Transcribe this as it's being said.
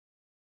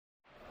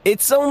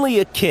It's only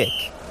a kick,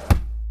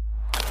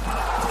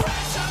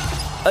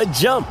 a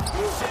jump,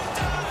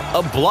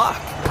 a block.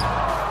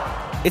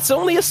 It's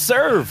only a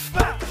serve.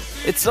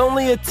 It's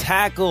only a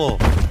tackle,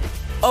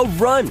 a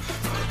run.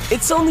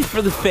 It's only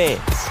for the fans.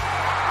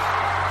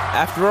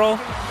 After all,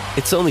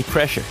 it's only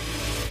pressure.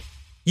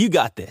 You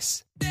got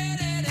this.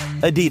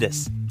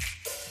 Adidas.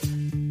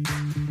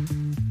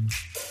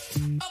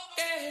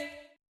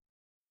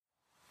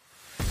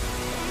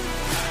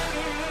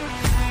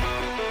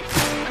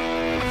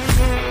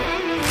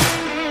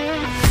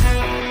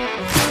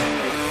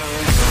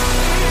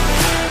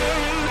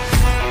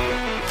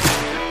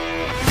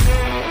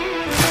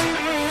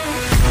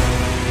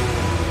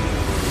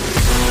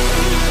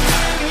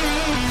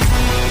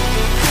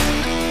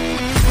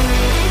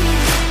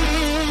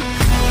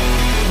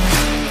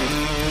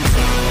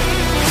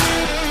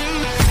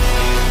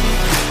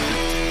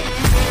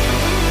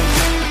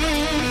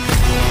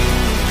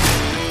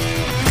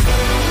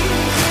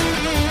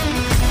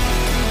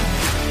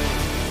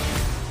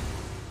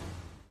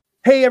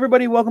 Hey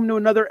everybody, welcome to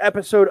another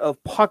episode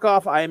of Puck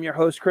Off. I am your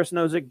host, Chris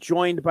Nozick,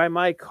 joined by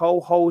my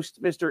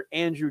co-host, Mr.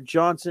 Andrew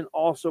Johnson,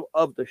 also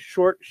of the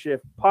Short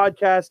Shift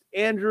podcast.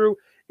 Andrew,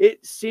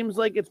 it seems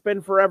like it's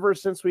been forever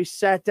since we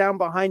sat down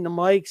behind the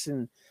mics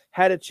and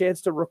had a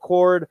chance to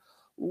record.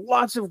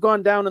 Lots have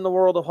gone down in the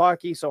world of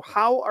hockey, so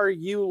how are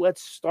you?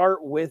 Let's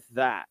start with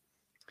that.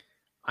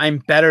 I'm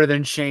better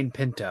than Shane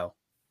Pinto.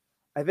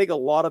 I think a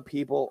lot of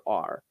people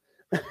are.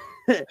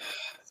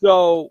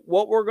 So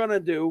what we're going to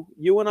do,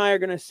 you and I are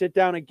going to sit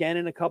down again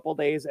in a couple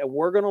days, and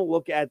we're going to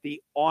look at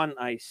the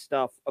on-ice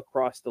stuff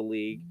across the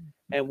league,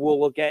 and we'll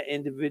look at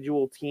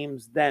individual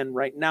teams then.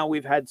 Right now,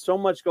 we've had so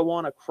much go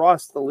on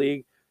across the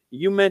league.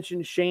 You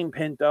mentioned Shane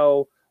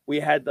Pinto. We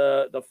had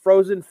the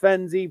Frozen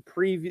Frenzy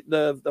preview,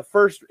 the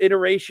first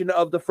iteration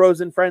of the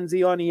Frozen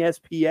Frenzy on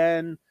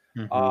ESPN.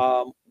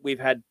 We've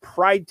had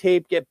Pride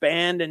Tape get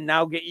banned and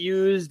now get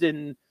used,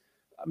 and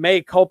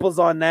mea culpas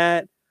on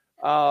that.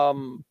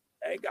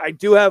 I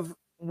do have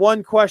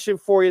one question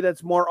for you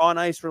that's more on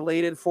ice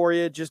related for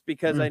you, just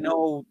because I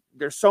know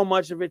there's so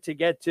much of it to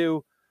get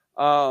to.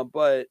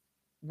 But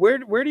where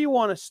do you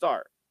want to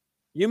start?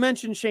 You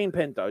mentioned Shane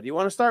Pinto. Do you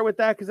want to start with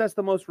that because that's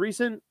the most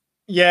recent?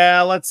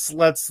 Yeah, let's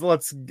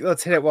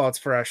hit it while it's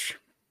fresh.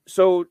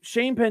 So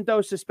Shane Pinto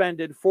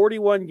suspended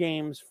 41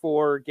 games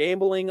for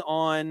gambling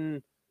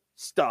on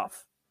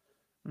stuff.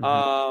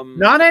 Not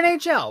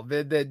NHL.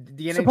 The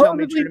NHL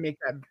made sure to make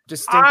that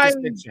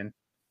distinction.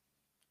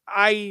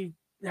 I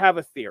have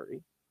a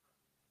theory.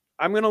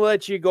 I'm going to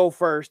let you go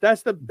first.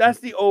 That's the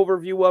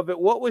overview of it.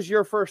 What was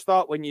your first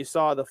thought when you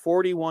saw the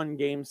 41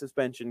 game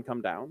suspension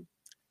come down?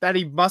 That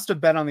he must have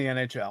bet on the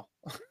NHL.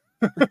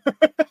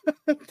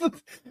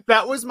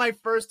 That was my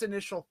first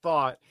initial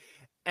thought.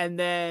 And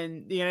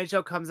then the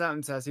NHL comes out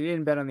and says he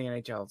didn't bet on the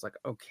NHL. It's like,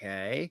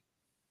 okay,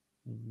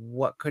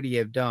 what could he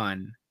have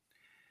done?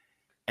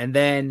 And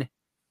then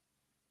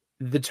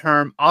the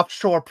term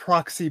offshore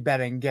proxy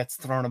betting gets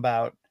thrown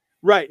about.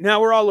 Right. Now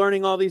we're all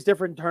learning all these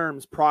different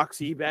terms,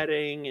 proxy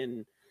betting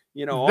and,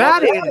 all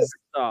that is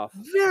stuff.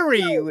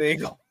 Very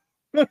illegal.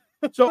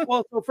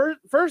 So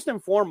first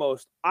and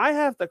foremost, I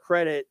have to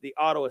credit the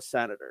Ottawa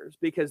Senators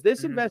because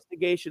this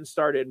investigation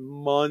started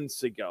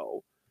months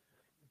ago.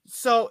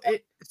 So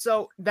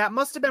that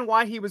must have been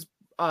why he was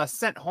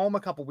sent home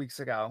a couple weeks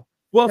ago.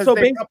 Well, so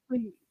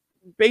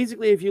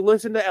basically, if you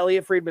listen to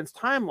Elliot Friedman's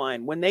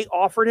timeline, when they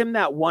offered him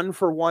that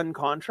 1-for-1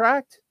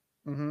 contract,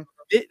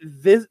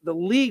 the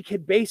league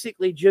had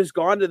basically just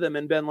gone to them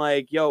and been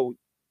like, yo,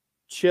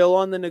 chill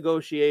on the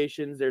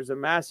negotiations. There's a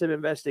massive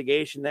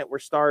investigation that we're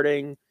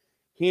starting.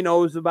 He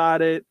knows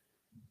about it,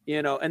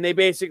 and they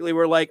basically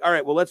were like, all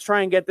right, well, let's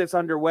try and get this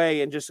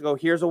underway and just go,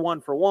 here's a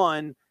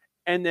 1-for-1.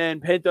 And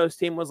then Pinto's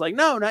team was like,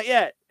 no, not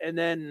yet. And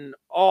then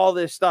all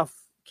this stuff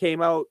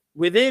came out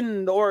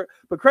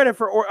but credit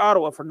for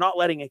Ottawa for not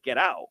letting it get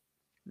out.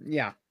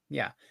 Yeah.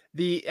 Yeah.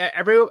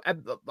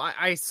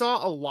 I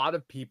saw a lot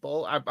of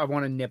people. I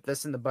want to nip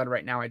this in the bud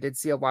right now. I did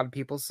see a lot of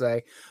people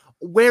say,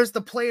 where's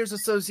the Players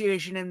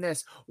Association in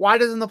this? Why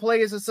doesn't the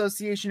Players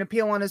Association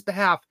appeal on his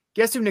behalf?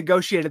 Guess who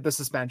negotiated the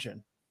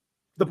suspension?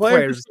 The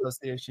Players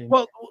Association.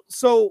 Well,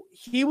 so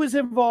he was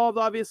involved.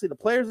 Obviously, the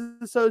Players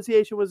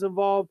Association was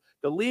involved.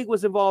 The league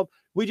was involved.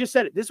 We just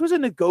said it. This was a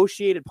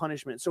negotiated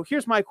punishment. So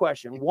here's my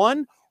question.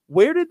 One,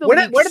 where did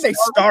they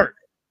start?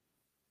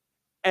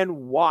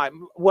 And why?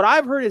 What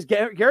I've heard is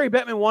Gary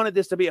Bettman wanted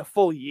this to be a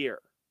full year.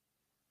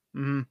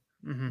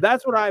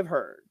 That's what I've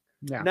heard.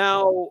 Yeah.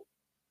 Now,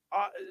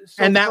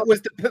 and that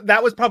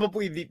was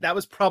probably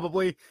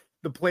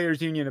the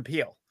Players Union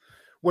appeal,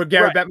 where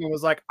Gary Bettman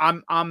was like,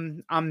 "I'm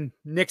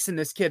nixing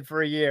this kid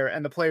for a year,"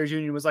 and the Players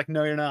Union was like,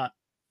 "No, you're not.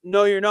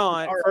 No, you're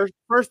not."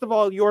 First of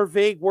all, your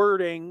vague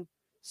wording.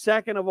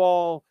 Second of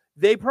all,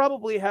 they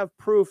probably have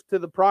proof to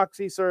the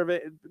proxy survey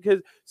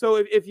so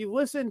if you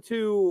listen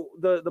to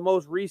the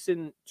most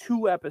recent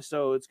 2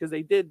 episodes, because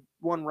they did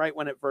one right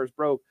when it first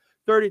broke,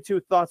 32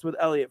 Thoughts with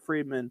Elliot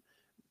Friedman.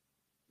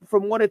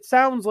 From what it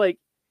sounds like,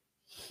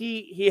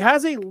 he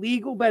has a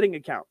legal betting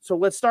account. So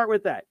let's start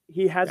with that.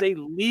 He has a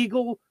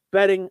legal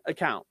betting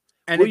account.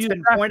 And We'll it's use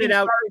been DraftKings pointed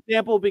out. for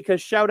example,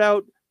 because shout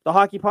out the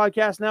Hockey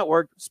Podcast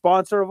Network,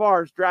 sponsor of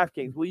ours,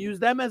 DraftKings. We'll use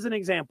them as an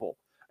example.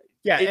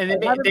 Yeah, and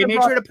they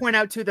made sure to point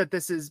out too that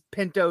this is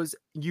Pinto's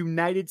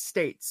United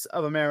States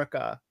of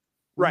America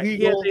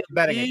legal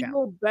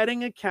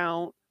betting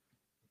account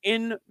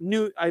in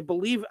I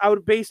believe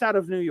based out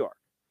of New York.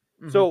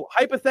 Mm-hmm. So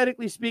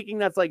hypothetically speaking,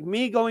 that's like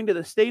me going to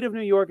the state of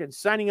New York and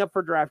signing up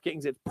for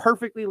DraftKings. It's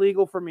perfectly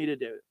legal for me to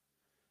do.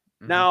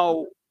 Mm-hmm.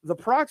 Now, the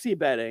proxy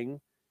betting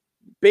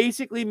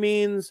basically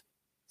means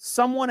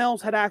someone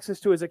else had access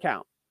to his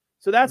account.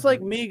 So that's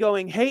like me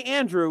going, hey,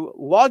 Andrew,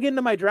 log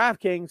into my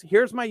DraftKings.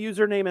 Here's my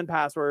username and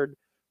password.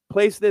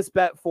 Place this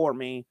bet for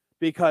me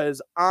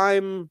because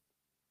I'm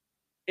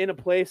in a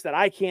place that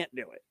I can't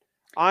do it.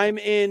 I'm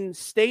in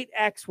state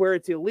X where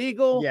it's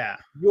illegal. Yeah.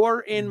 You're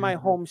in my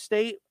home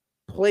state.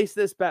 Place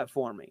this bet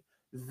for me.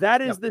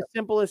 That is the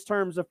simplest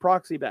terms of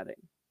proxy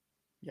betting.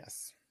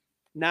 Yes.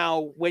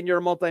 Now, when you're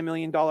a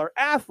multi-million-dollar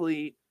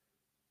athlete,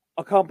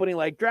 a company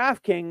like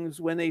DraftKings,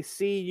 when they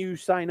see you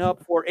sign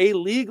up for a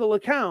legal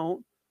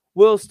account,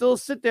 will still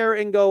sit there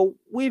and go,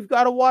 we've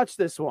got to watch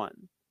this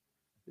one.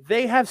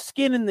 They have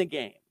skin in the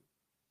game.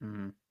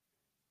 Mm-hmm.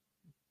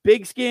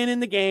 Big skin in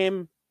the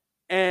game,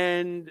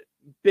 and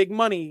big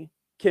money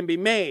can be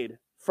made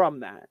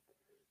from that.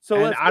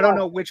 So I don't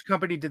know which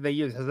company did they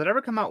use. Has it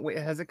ever come out?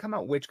 Has it come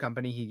out which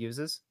company he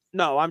uses?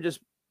 No, I'm just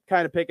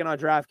kind of picking on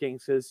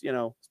DraftKings because,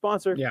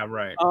 sponsor. Yeah,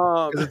 right.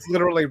 Because it's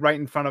literally right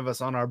in front of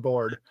us on our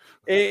board.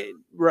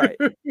 Right.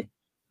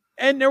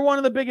 And they're one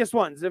of the biggest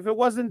ones. If it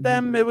wasn't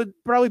them, it would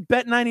probably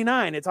bet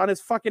 99. It's on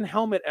his fucking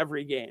helmet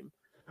every game.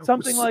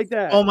 Something like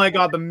that. Oh my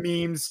God, the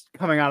memes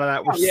coming out of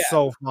that were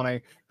so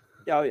funny.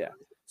 Oh, yeah.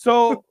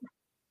 So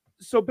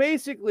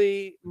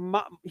basically,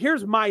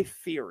 here's my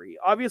theory.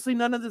 Obviously,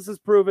 none of this is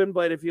proven,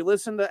 but if you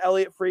listen to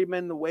Elliot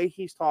Friedman, the way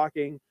he's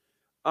talking,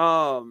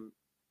 the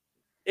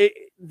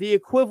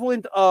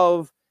equivalent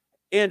of,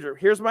 Andrew,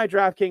 here's my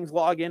DraftKings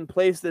login,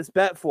 place this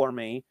bet for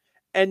me.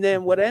 And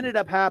then what ended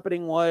up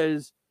happening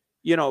was,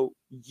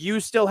 you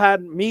still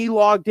had me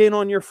logged in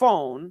on your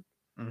phone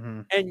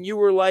and you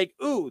were like,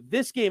 ooh,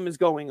 this game is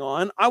going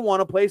on. I want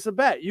to place a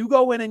bet. You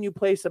go in and you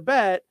place a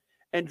bet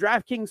and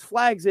DraftKings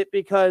flags it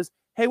because,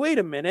 hey, wait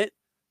a minute.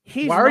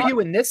 Why are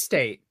you in this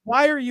state?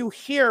 Why are you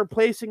here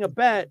placing a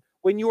bet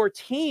when your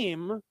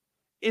team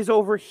is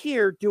over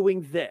here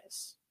doing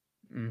this?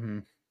 Mm-hmm.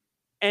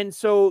 And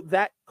so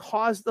that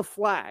caused the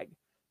flag.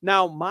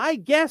 Now, my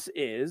guess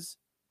is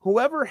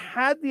whoever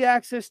had the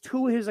access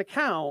to his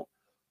account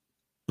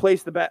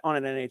placed the bet on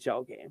an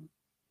NHL game.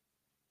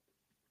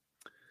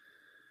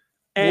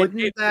 And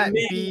wouldn't that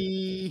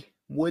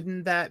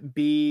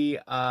be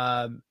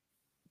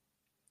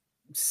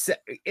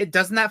it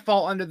doesn't that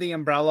fall under the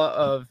umbrella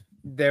of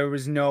there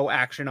was no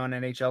action on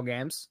NHL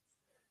games?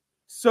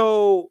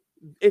 So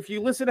if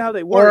you listen to how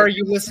they word, or are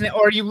you listening,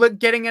 or are you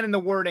getting it in the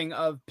wording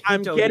of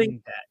Pinto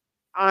didn't bet?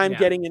 I'm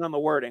getting in on the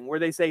wording where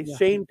they say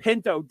Shane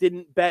Pinto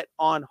didn't bet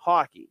on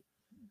hockey.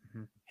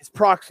 His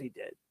proxy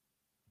did.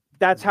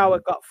 That's how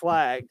it got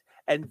flagged.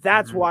 And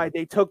that's why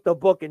they took the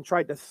book and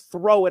tried to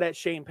throw it at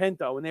Shane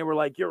Pinto. And they were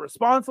like, you're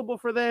responsible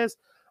for this,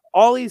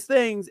 all these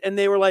things. And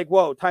they were like,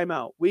 whoa, time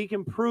out. We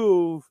can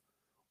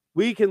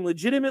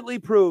legitimately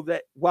prove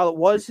that while it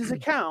was his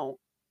account,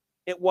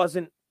 it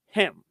wasn't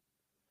him.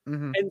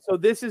 And so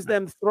this is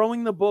them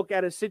throwing the book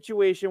at a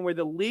situation where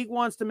the league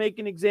wants to make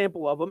an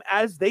example of him,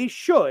 as they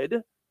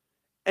should,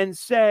 and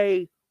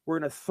say, we're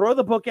going to throw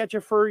the book at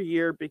you for a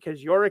year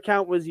because your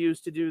account was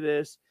used to do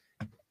this,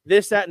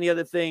 that, and the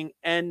other thing.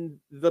 And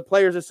the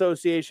Players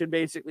Association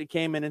basically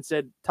came in and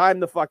said,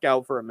 time the fuck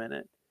out for a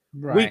minute.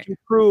 Right. We can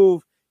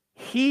prove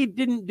he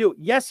didn't do it.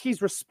 Yes,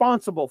 he's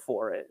responsible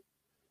for it,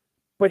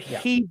 but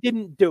he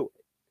didn't do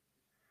it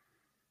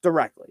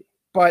directly.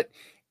 But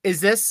is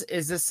this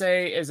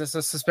a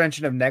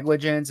suspension of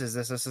negligence?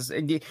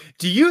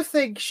 Do you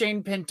think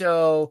Shane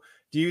Pinto,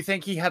 do you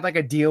think he had like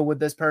a deal with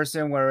this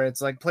person where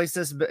it's like,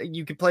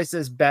 you can place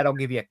this bet, I'll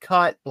give you a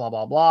cut, blah,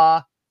 blah,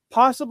 blah.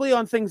 Possibly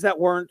on things that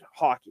weren't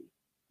hockey.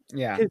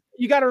 Yeah.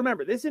 You got to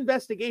remember, this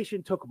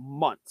investigation took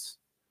months.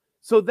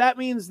 So that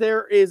means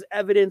there is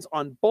evidence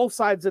on both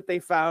sides that they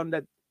found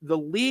that the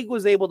league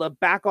was able to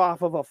back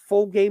off of a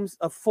full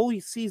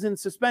season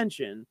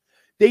suspension.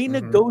 They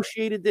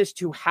negotiated this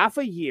to half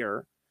a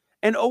year.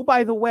 And oh,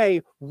 by the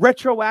way,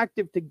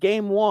 retroactive to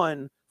game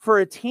one for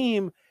a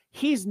team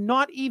he's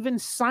not even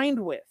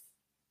signed with.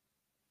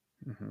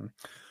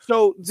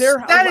 So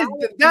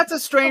that's a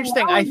strange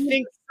thing. I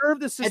think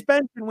serve the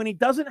suspension when he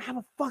doesn't have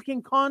a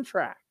fucking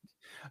contract.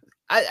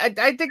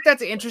 I think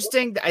that's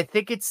interesting. I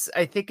think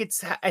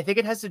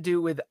it has to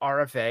do with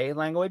RFA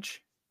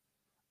language.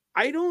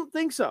 I don't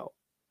think so,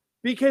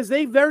 because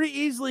they very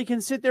easily can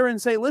sit there and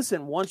say,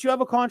 listen, once you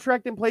have a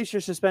contract in place,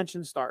 your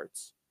suspension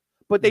starts.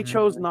 But they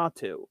chose not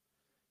to.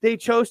 They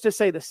chose to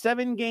say the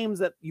 7 games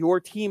that your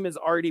team has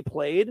already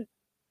played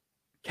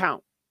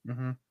count,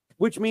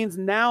 which means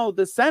now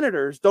the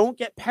Senators don't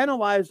get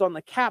penalized on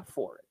the cap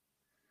for it.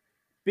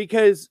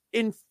 Because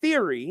in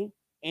theory,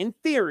 in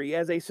theory,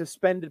 as a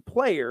suspended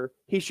player,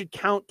 he should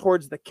count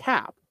towards the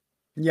cap.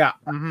 Yeah.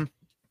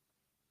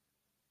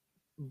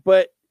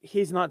 But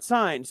he's not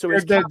signed. So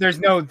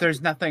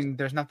there's nothing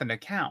to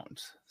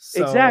count.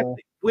 So...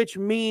 Exactly. Which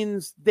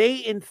means they,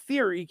 in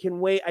theory,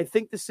 can wait. I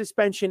think the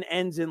suspension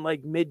ends in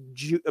like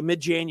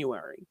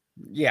mid-January.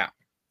 Yeah.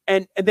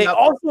 And they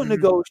also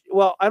negotiate.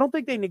 Well, I don't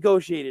think they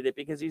negotiated it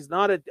because he's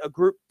not a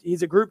group.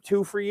 He's a Group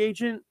 2 free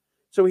agent.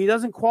 So he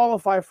doesn't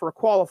qualify for a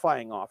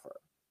qualifying offer.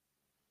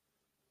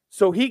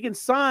 So he can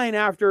sign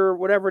after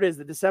whatever it is,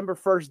 the December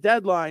 1st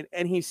deadline,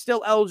 and he's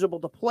still eligible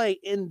to play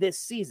in this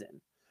season.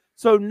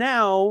 So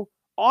now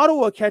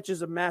Ottawa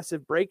catches a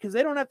massive break because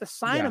they don't have to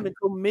sign him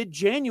until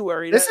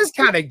mid-January. This is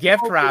kind of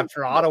gift wrapped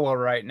for Ottawa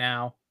right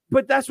now.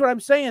 But that's what I'm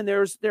saying.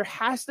 There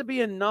has to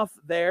be enough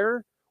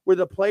there where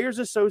the Players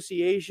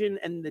Association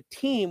and the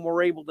team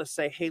were able to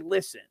say, hey,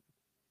 listen,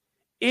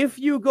 if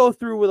you go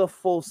through with a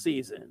full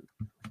season,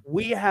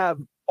 we have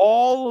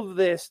all of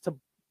this to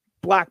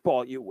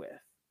blackball you with.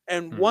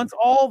 And once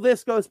all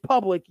this goes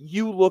public,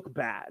 you look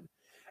bad.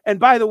 And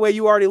by the way,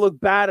 you already look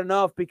bad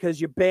enough because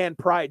you banned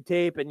Pride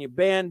Tape and you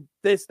banned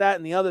this, that,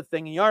 and the other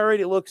thing, and you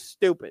already look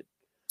stupid.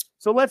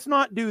 So let's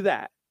not do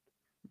that.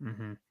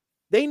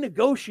 They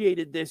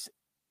negotiated this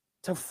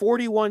to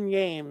 41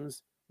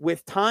 games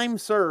with time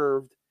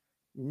served,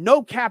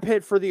 no cap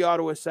hit for the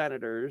Ottawa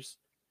Senators.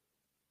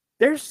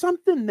 There's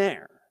something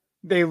there.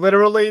 They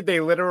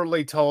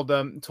literally told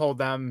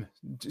them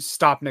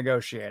stop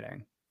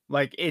negotiating.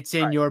 Like, it's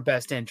in your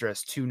best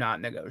interest to not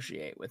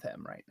negotiate with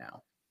him right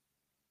now.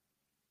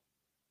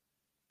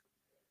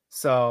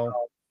 So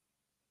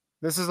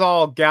this is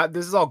all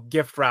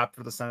gift wrap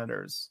for the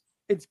Senators.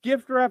 It's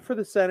gift wrap for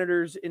the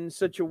Senators in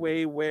such a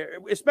way where,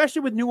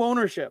 especially with new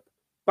ownership,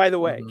 by the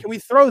way, can we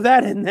throw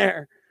that in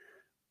there?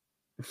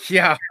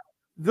 Yeah.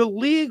 The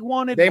league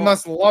wanted... They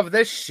must love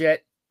this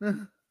shit.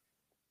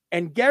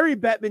 And Gary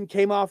Bettman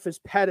came off his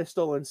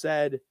pedestal and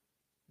said,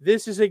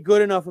 this is a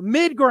good enough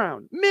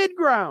mid-ground.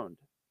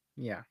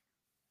 Yeah.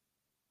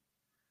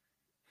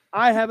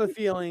 I have a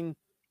feeling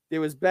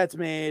there was bets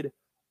made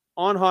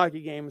on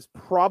hockey games,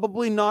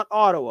 probably not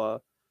Ottawa,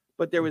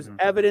 but there was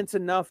evidence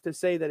enough to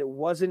say that it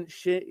wasn't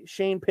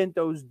Shane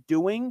Pinto's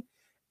doing,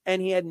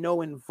 and he had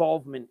no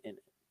involvement in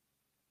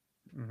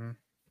it.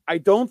 I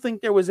don't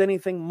think there was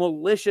anything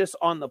malicious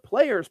on the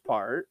player's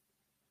part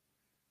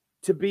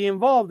to be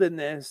involved in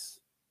this.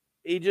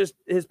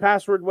 His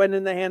password went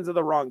in the hands of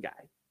the wrong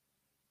guy.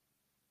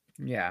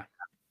 Yeah.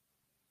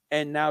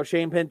 And now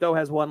Shane Pinto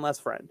has one less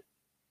friend.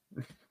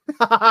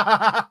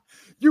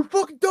 You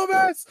fucking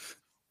dumbass!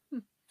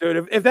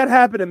 Dude, if that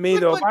happened to me,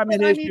 though, if I'm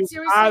an issue,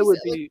 I would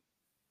be...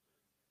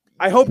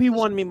 I hope he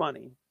won me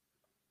money.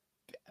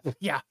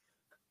 Yeah.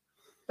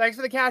 Thanks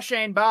for the cash,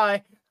 Shane.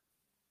 Bye.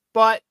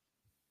 But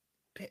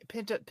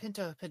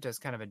Pinto's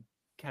kind of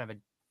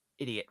an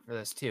idiot for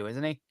this too,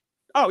 isn't he?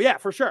 Oh, yeah,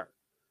 for sure.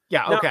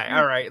 Yeah, okay,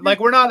 all right. Like,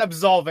 we're not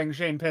absolving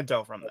Shane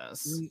Pinto from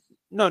this.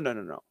 No.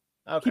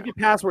 Okay. Keep your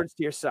passwords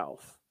to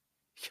yourself.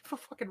 You're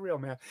fucking real,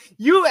 man.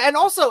 You, and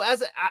also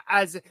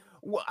as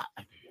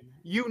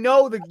you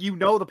know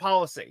the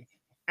policy,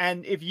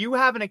 and if you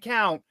have an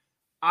account,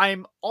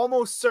 I'm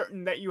almost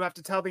certain that you have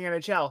to tell the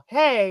NHL,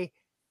 hey,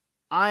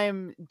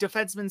 I'm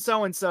defenseman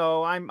so and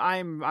so.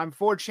 I'm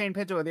Ford Shane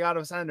Pinto of the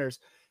Ottawa Senators.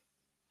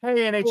 Hey,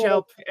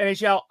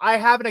 NHL, I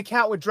have an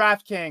account with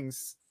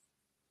DraftKings.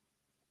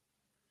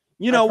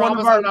 You know, one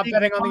of our not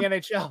betting on the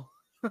NHL.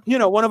 You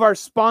know, one of our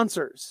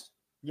sponsors.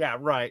 Yeah,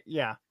 right.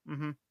 Yeah.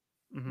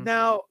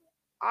 Now,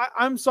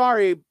 I'm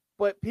sorry,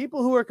 but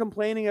people who are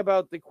complaining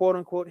about the quote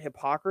unquote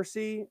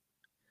hypocrisy,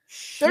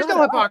 there's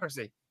no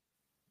hypocrisy.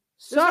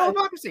 There's no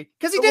hypocrisy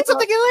because he did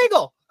something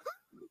illegal.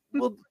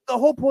 Well, the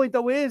whole point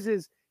though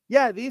is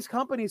yeah, these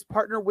companies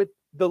partner with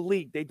the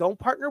league. They don't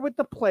partner with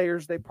the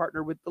players. They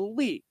partner with the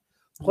league.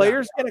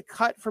 Players get a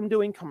cut from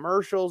doing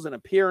commercials and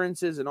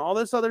appearances and all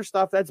this other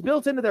stuff that's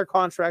built into their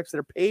contracts.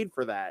 They're paid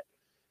for that.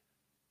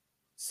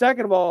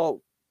 Second of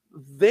all,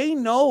 they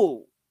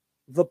know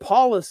the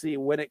policy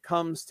when it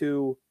comes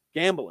to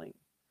gambling.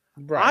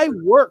 Right. I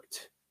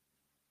worked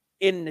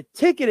in the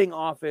ticketing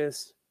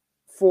office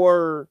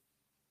for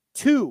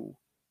 2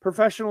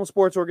 professional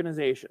sports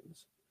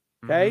organizations.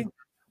 Okay.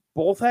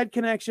 Both had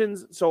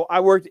connections. So I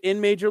worked in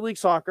Major League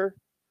Soccer.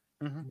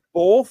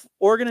 Both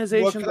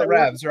organizations. You worked for the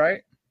Revs,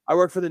 right? I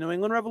work for the New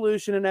England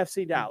Revolution and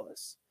FC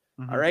Dallas.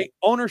 All right.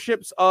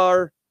 Ownerships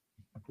are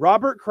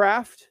Robert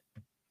Kraft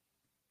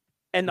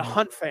and the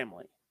Hunt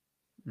family.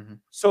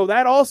 So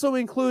that also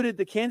included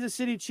the Kansas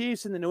City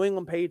Chiefs and the New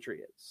England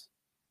Patriots.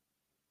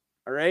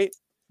 All right.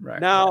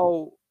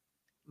 Now,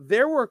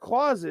 there were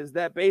clauses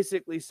that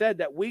basically said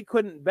that we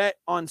couldn't bet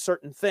on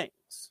certain things.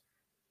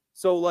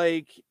 So,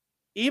 like,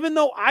 even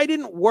though I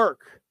didn't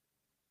work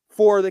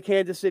for the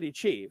Kansas City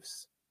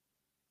Chiefs,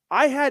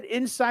 I had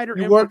insider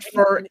information. You worked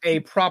for a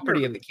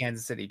property of the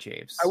Kansas City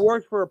Chiefs. I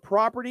worked for a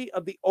property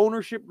of the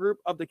ownership group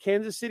of the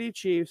Kansas City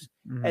Chiefs.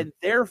 And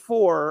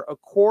therefore,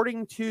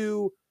 according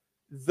to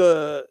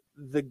the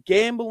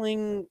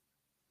gambling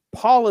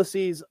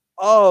policies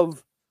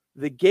of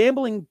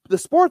the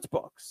sports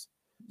books.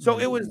 So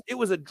it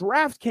was a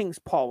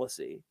DraftKings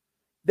policy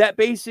that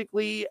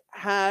basically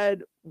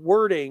had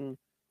wording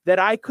that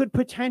I could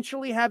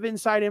potentially have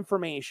inside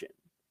information.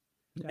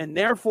 And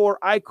therefore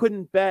I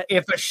couldn't bet.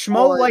 If a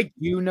schmo like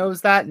you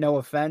knows that, no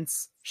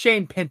offense,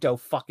 Shane Pinto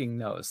fucking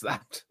knows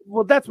that.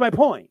 Well, that's my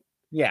point.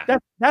 Yeah.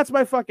 That's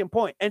my fucking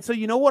point. And so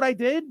you know what I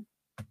did?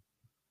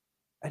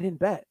 I didn't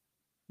bet.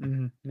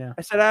 Yeah.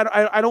 I said,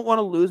 I don't want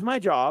to lose my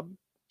job.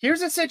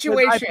 Here's a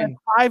situation.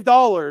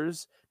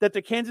 $5 that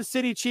the Kansas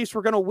City Chiefs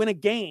were going to win a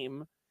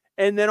game.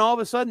 And then all of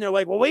a sudden they're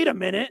like, well, wait a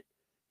minute.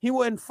 He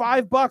won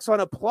 $5 on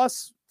a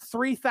plus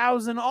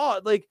 3,000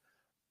 odd. Like,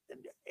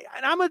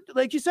 and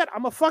like you said,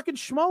 I'm a fucking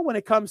schmo when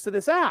it comes to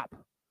this app.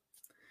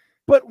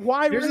 But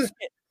why risk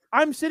it?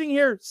 I'm sitting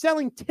here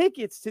selling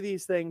tickets to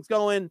these things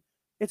going,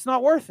 it's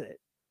not worth it.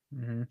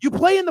 You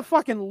play in the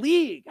fucking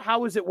league.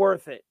 How is it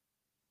worth it?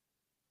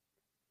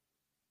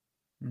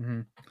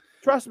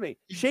 Trust me,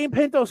 Shane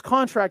Pinto's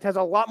contract has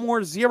a lot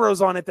more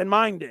zeros on it than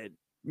mine did.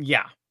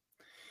 Yeah.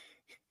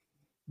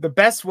 The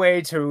best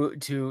way to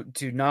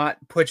not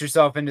put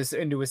yourself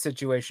into a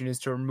situation is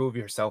to remove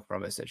yourself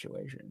from a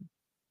situation.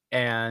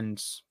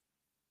 And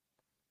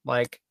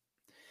like,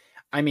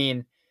 I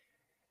mean,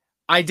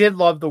 I did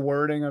love the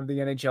wording of the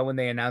NHL when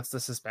they announced the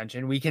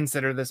suspension. We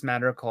consider this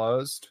matter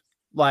closed.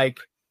 Like,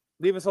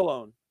 leave us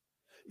alone.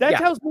 That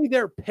tells me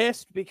they're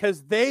pissed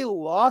because they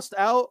lost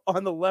out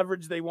on the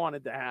leverage they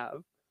wanted to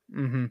have.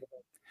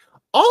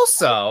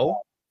 Also,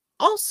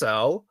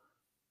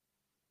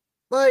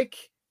 like,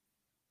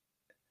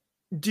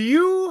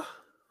 are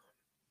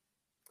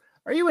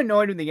you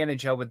annoyed with the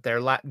NHL with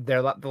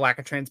the lack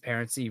of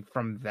transparency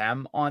from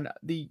them on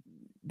the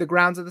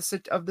grounds of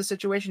the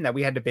situation, that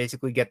we had to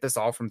basically get this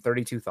all from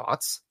 32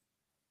 Thoughts?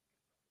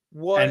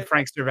 And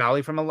Frankster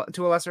Valley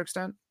to a lesser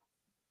extent?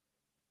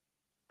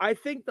 I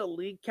think the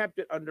league kept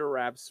it under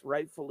wraps,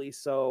 rightfully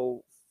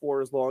so,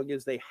 for as long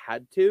as they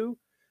had to,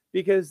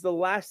 because the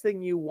last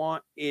thing you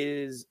want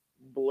is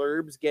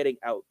blurbs getting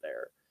out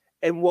there.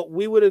 And what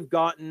we would have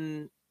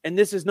gotten, and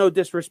this is no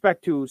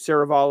disrespect to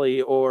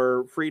Saravalli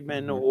or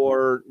Friedman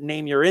or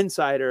name your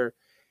insider,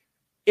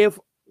 if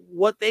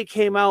what they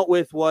came out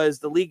with was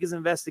the league is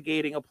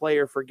investigating a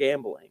player for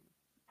gambling,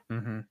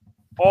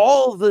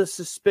 all the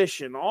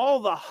suspicion, all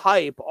the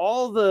hype,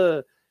 all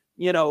the,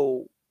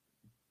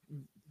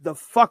 the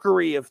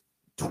fuckery of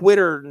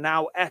Twitter,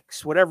 now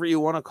X, whatever you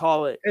want to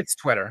call it. It's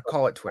Twitter.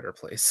 Call it Twitter,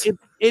 please.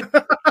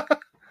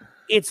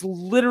 It's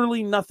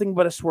literally nothing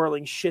but a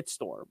swirling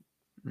shitstorm.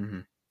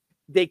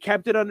 They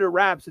kept it under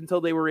wraps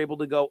until they were able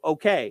to go,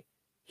 okay,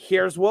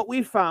 here's what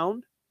we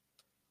found.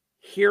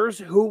 Here's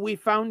who we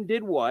found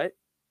did what.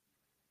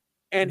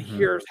 And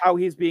here's how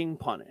he's being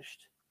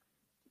punished.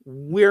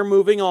 We're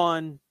moving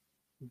on.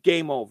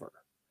 Game over.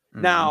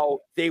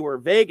 Now, they were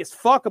vague as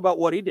fuck about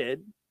what he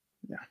did.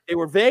 They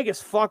were vague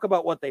as fuck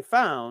about what they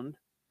found.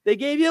 They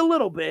gave you a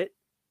little bit,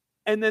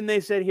 and then they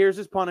said, here's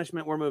his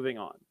punishment. We're moving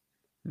on.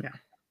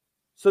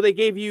 So they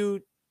gave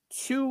you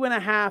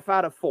 2.5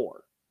 out of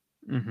 4.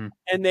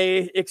 And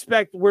they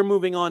expect we're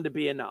moving on to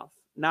be enough.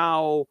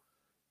 Now,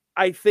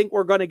 I think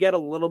we're going to get a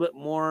little bit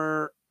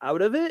more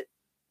out of it.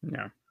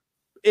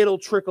 It'll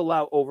trickle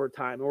out over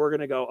time, and we're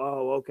going to go,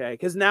 oh, okay.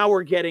 Because now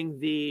we're getting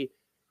the,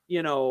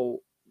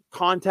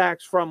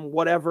 contacts from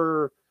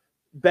whatever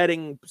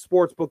betting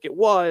sports book it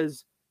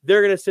was.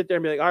 They're going to sit there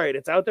and be like, all right,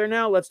 it's out there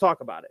now. Let's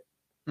talk about it.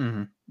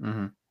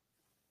 No.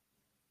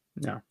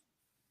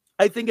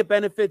 I think it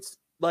benefits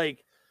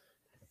like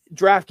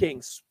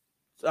DraftKings,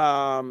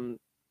 FanDuel,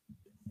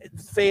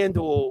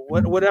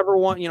 whatever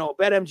one,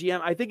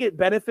 BetMGM. I think it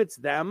benefits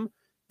them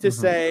to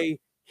say,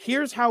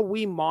 here's how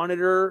we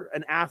monitor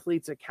an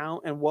athlete's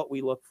account and what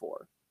we look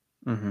for.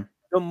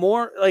 The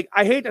more, like,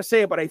 I hate to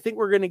say it, but I think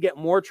we're going to get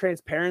more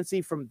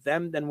transparency from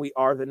them than we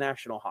are the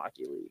National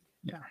Hockey League.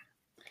 Yeah.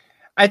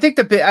 I think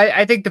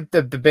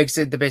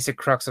the basic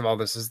crux of all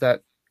this is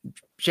that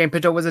Shane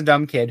Pinto was a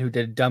dumb kid who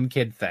did a dumb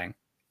kid thing.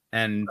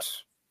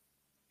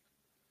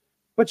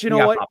 But you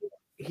know what?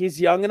 He's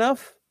young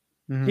enough.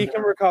 He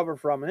can recover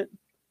from it.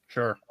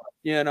 Sure.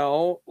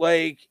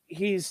 Like,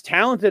 he's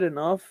talented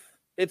enough.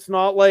 It's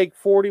not like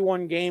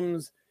 41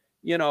 games,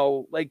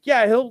 he'll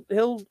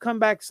come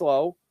back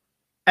slow.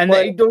 And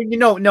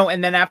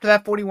and then after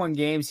that 41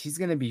 games, he's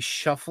going to be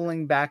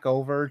shuffling back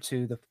over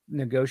to the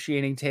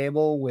negotiating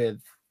table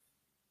with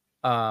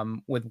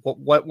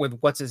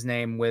what's his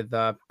name, with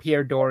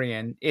Pierre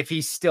Dorian, if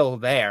he's still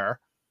there.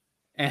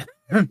 And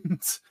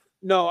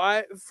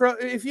no,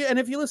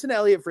 if you listen to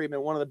Elliot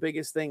Friedman, one of the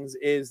biggest things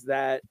is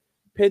that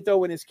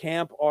Pinto and his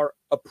camp are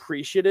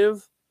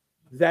appreciative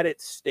that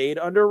it stayed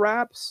under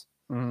wraps.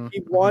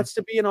 He wants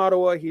to be in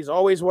Ottawa. He's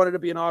always wanted to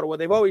be in Ottawa.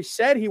 They've always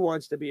said he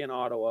wants to be in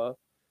Ottawa.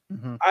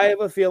 I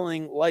have a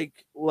feeling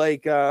like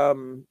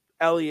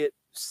Elliot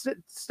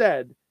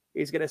said,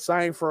 he's going to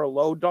sign for a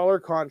low dollar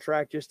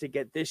contract just to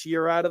get this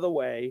year out of the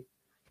way.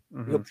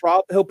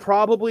 He'll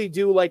probably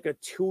do like a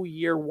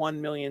 2-year, $1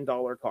 million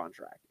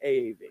contract,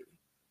 AAV.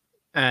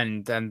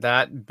 And then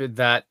that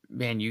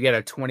man, you get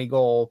a 20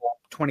 goal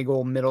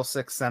middle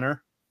six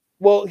center.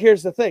 Well,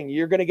 here's the thing.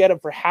 You're going to get him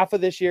for half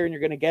of this year and you're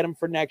going to get him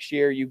for next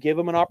year. You give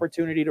him an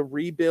opportunity to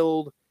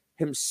rebuild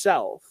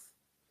himself.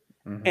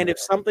 Mhm. And if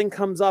something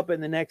comes up in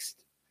the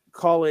next,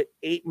 call it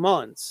 8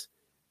 months,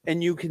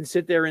 and you can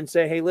sit there and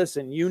say, hey,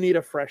 listen, you need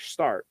a fresh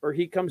start. Or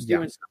he comes to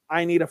you and says,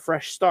 I need a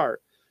fresh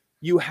start.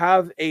 You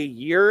have a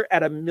year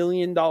at $1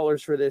 million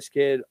for this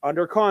kid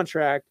under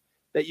contract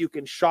that you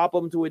can shop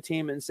him to a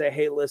team and say,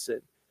 hey,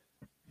 listen,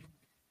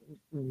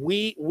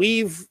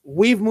 we've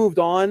moved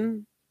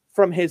on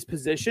from his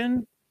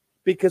position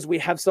because we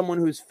have someone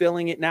who's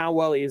filling it now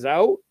while he's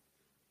out.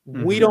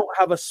 Mm-hmm. We don't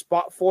have a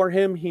spot for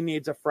him. He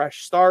needs a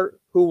fresh start.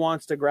 Who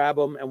wants to grab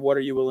him? And what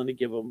are you willing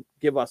to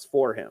give us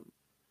for him?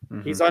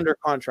 Mm-hmm. He's under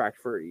contract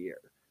for a year.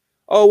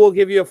 Oh, we'll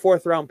give you a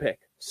 4th round pick.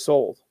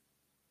 Sold.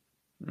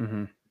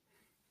 Mm-hmm.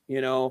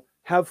 You know,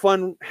 have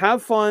fun.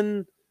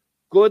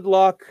 Good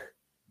luck.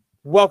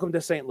 Welcome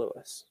to St.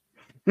 Louis.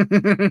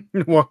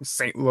 Well,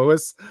 St.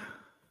 Louis.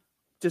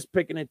 Just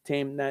picking a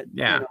team that,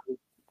 yeah. You know,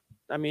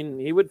 I mean,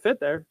 he would fit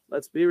there.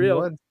 Let's be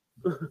real.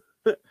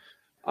 What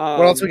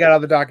else we got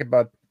on the docket,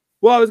 bud?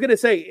 Well, I was going to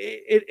say,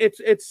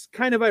 it's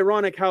kind of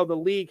ironic how the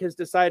league has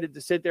decided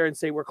to sit there and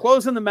say, we're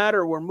closing the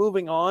matter. We're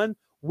moving on.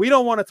 We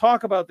don't want to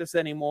talk about this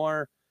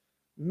anymore.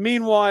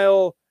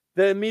 Meanwhile,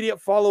 the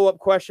immediate follow-up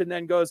question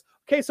then goes,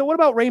 okay, so what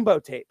about rainbow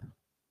tape?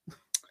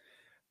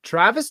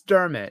 Travis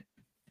Dermott.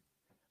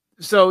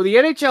 So the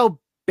NHL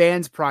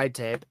bans pride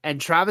tape, and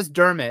Travis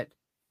Dermott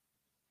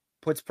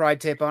puts pride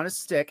tape on his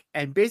stick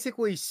and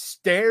basically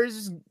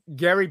stares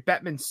Gary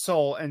Bettman's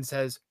soul and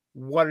says,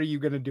 what are you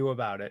going to do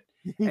about it?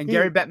 And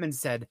Gary Bettman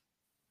said,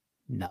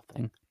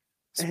 nothing.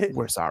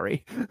 We're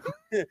sorry.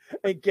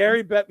 And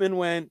Gary Bettman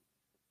went,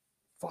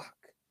 fuck.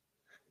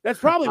 That's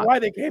probably why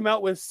they came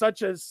out with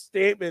such a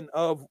statement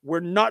of, we're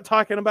not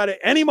talking about it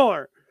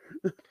anymore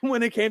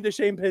when it came to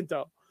Shane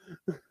Pinto.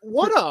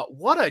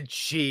 What a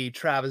G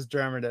Travis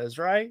Dermott is,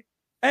 right?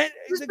 And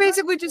he's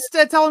basically just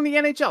telling the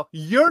NHL,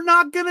 you're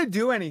not going to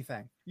do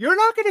anything. You're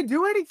not going to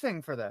do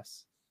anything for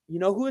this. You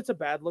know who it's a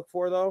bad look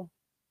for, though?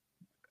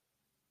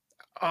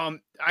 I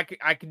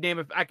could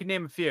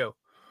name a few,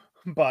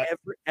 but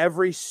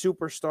every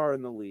superstar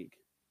in the league,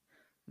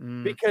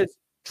 because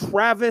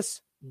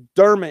Travis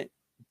Dermott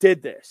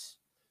did this.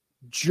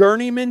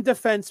 Journeyman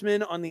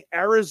defenseman on the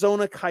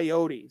Arizona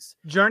Coyotes.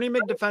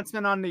 Journeyman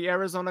defenseman on the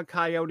Arizona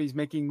Coyotes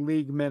making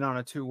league min on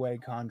a 2-way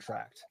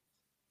contract.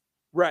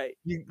 Right.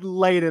 You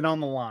laid it on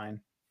the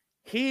line.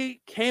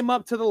 He came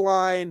up to the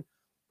line,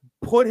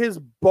 put his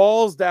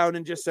balls down,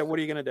 and just said, what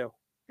are you going to do?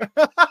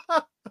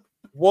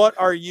 What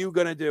are you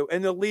going to do?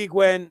 And the league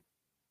went,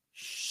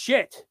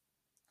 shit.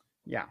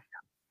 Yeah.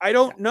 I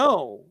don't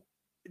know.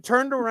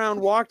 Turned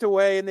around, walked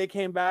away, and they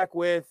came back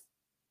with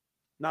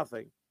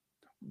nothing.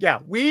 Yeah.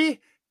 What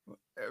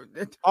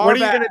are you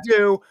going to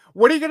do?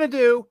 What are you going to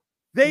do?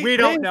 We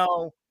don't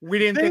know. We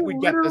didn't think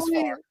we'd get this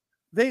far.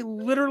 They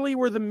literally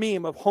were the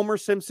meme of Homer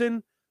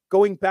Simpson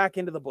going back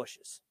into the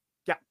bushes.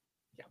 Yeah.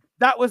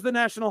 That was the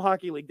National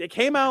Hockey League. They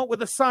came out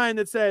with a sign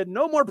that said,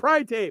 no more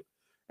pride tape.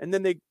 And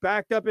then they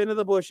backed up into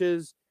the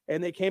bushes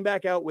and they came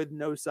back out with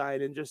no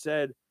sign and just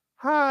said,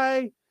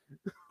 hi.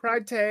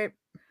 Pride tape.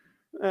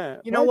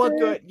 You know what?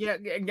 Good. Yeah.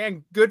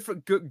 Again, good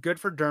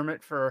for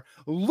Dermott for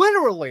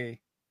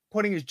literally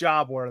putting his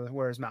job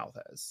where his mouth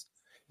is.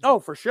 Oh,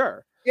 for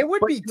sure. It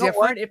would be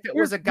different if it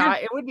was a guy.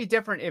 It would be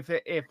different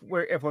if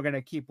we're going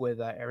to keep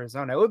with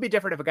Arizona. It would be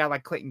different if a guy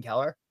like Clayton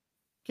Keller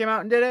came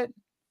out and did it.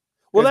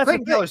 Well, that's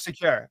Clayton Keller's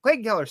secure.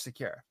 Clayton Keller's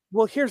secure.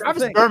 Well, here's Travis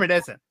the thing. Dermott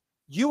isn't.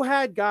 You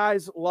had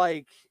guys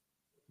like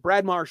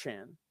Brad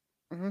Marchand,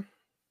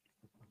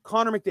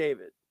 Connor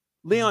McDavid,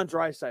 Leon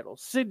Draisaitl,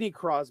 Sidney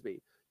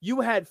Crosby.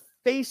 You had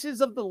faces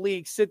of the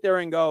league sit there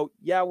and go,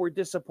 yeah, we're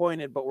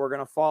disappointed, but we're going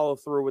to follow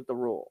through with the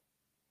rule.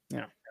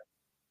 Yeah.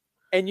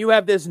 And you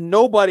have this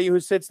nobody who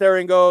sits there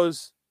and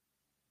goes,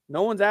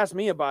 no one's asked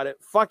me about it.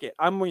 Fuck it.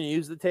 I'm going to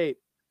use the tape.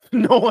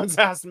 No one's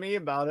asked me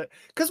about it.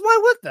 Because why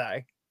would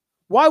they?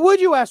 Why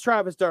would you ask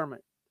Travis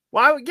Dermott?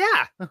 Why?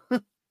 Yeah.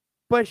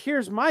 But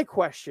here's my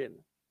question.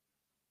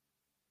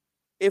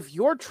 If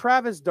you're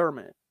Travis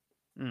Dermott,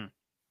 all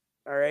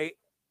right,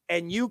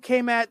 and you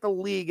came at the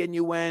league and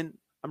you went,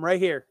 I'm right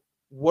here.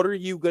 What are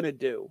you going to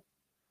do?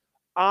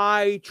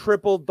 I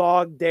triple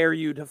dog dare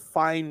you to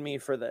find me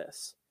for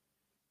this.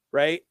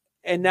 Right?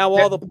 And now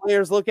all the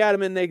players look at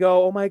him and they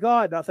go, oh my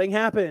God, nothing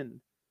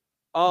happened.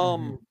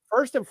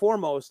 First and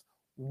foremost,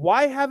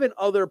 why haven't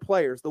other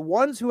players, the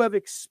ones who have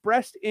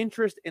expressed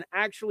interest in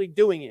actually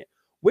doing it,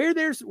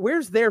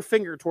 where's their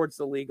finger towards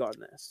the league on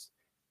this?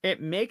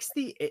 It makes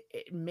the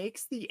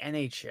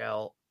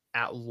NHL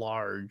at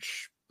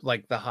large,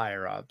 like the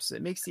higher ups,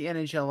 it makes the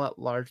NHL at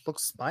large look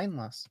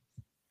spineless.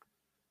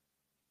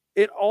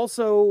 It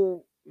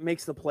also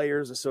makes the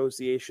Players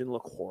Association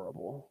look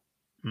horrible.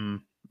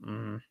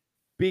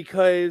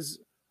 Because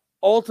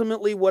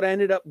ultimately what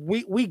ended up,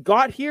 we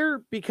got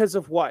here because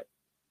of what?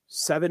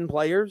 7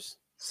 players?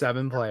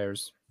 7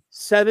 players.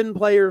 7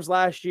 players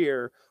last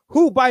year,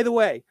 who, by the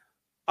way,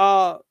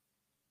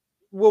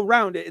 we'll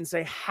round it and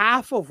say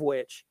half of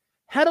which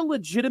had a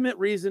legitimate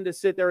reason to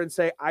sit there and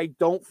say, I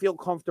don't feel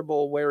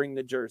comfortable wearing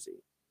the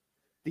jersey.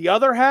 The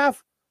other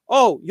half,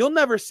 oh, you'll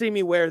never see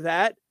me wear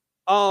that.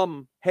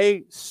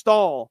 Hey,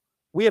 Stahl,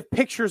 we have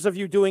pictures of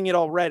you doing it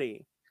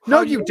already. No,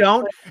 you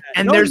don't.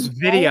 And No, there's you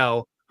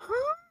video.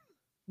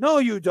 No,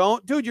 you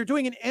don't. Dude, you're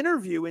doing an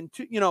interview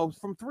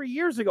from 3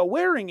 years ago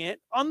wearing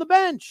it on the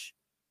bench.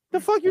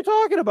 The fuck you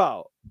talking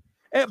about?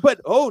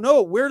 But oh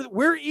no,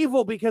 we're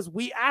evil because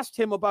we asked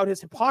him about his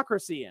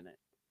hypocrisy in it.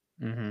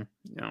 Mm-hmm.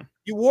 Yeah.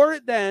 You wore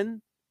it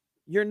then.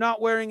 You're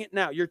not wearing it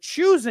now. You're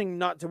choosing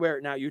not to wear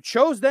it now. You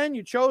chose then.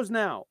 You chose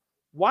now.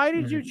 Why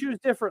did you choose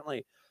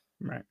differently?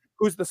 Right.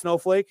 Who's the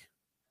snowflake?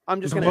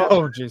 I'm just going to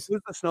Oh, jeez.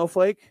 Who's the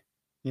snowflake?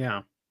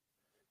 Yeah.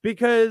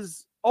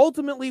 Because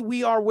ultimately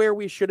we are where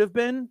we should have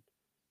been.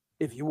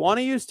 If you want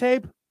to use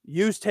tape,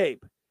 use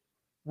tape.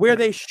 Where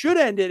they should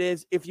end it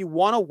is if you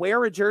want to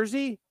wear a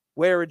jersey,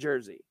 wear a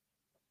jersey.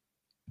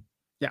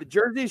 Yeah. The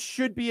jerseys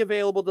should be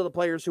available to the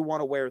players who want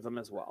to wear them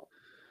as well.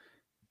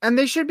 And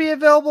they should be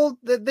available.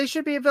 They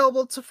should be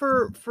available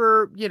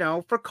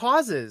for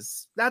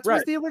causes. That's Right.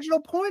 was the original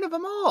point of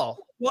them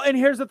all. Well, and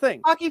here's the thing: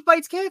 hockey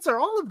fights cancer,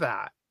 all of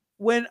that.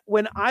 When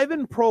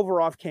Ivan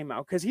Provorov came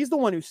out, because he's the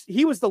one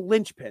he was the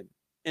linchpin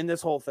in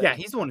this whole thing. Yeah,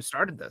 he's the one who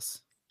started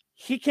this.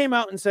 He came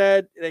out and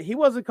said that he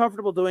wasn't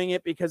comfortable doing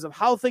it because of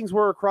how things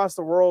were across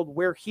the world,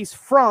 where he's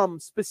from,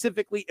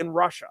 specifically in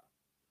Russia.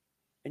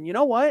 And you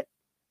know what?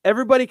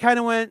 Everybody kind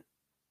of went,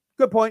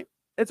 "Good point.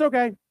 It's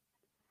okay."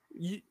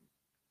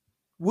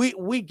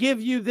 We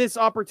give you this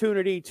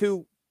opportunity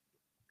to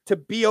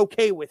be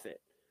okay with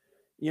it.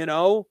 You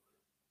know,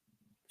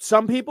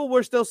 some people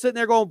were still sitting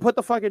there going, put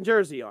the fucking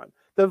jersey on.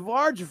 The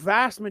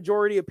vast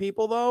majority of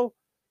people, though,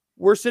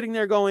 were sitting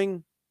there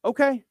going,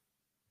 okay,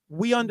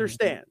 we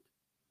understand.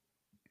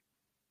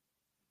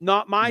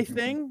 Not my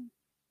thing.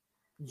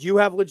 You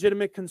have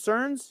legitimate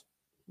concerns.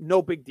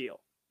 No big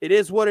deal. It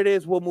is what it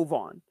is. We'll move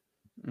on.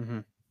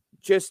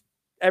 Just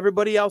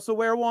everybody else will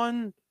wear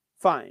one.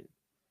 Fine.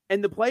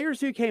 And the players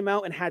who came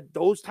out and had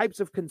those types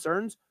of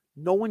concerns,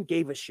 no one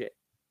gave a shit.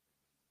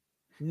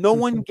 No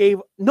one gave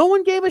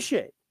a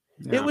shit.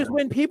 Yeah. It was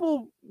when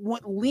people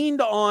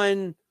leaned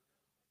on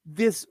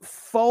this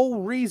faux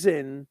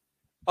reason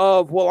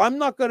of, well, I'm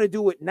not going to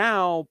do it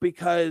now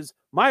because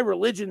my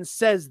religion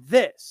says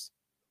this.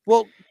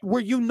 Well,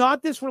 were you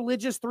not this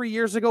religious 3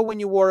 years ago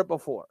when you wore it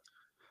before?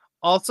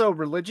 Also,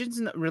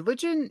 religion's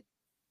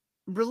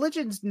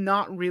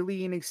not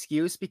really an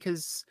excuse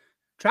because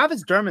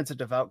Travis Dermott's a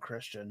devout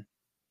Christian.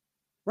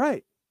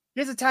 Right.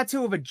 He has a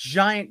tattoo of a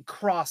giant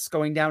cross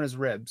going down his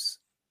ribs.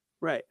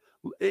 Right.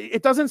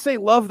 It doesn't say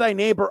love thy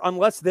neighbor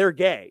unless they're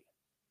gay.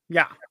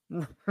 Yeah.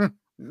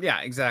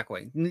 Yeah,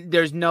 exactly.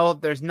 There's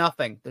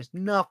nothing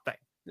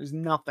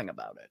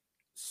about it.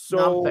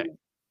 So, nothing.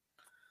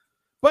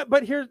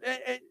 But here's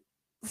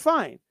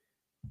fine.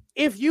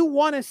 If you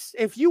want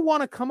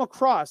to come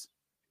across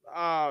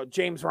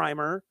James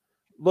Reimer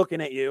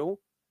looking at you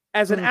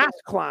as an ass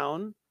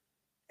clown,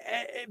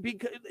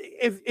 because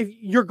if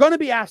you're going to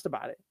be asked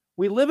about it,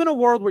 we live in a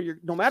world where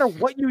no matter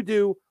what you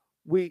do,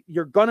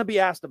 you're going to be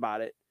asked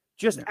about it.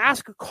 Just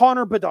ask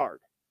Connor Bedard.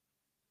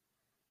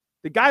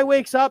 The guy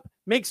wakes up,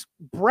 makes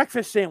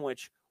breakfast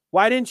sandwich.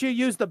 Why didn't you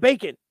use the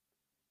bacon?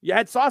 You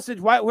had sausage.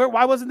 Why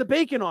wasn't the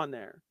bacon on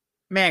there?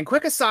 Man,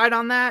 quick aside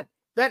on that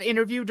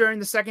interview during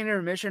the second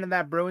intermission of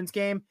that Bruins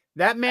game,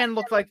 that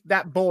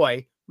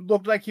boy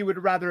looked like he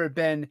would rather have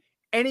been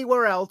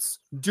anywhere else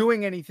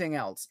doing anything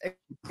else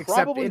except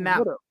probably in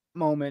that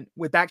moment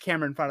with that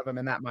camera in front of him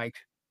and that mic.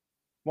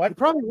 What? He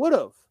probably would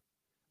have.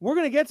 We're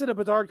going to get to the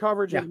Bedard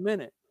coverage in a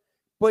minute,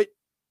 but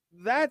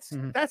that's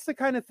the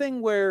kind of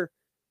thing where,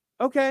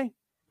 okay,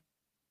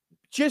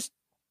 just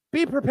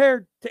be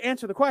prepared to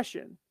answer the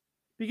question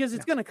because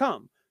it's going to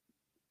come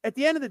at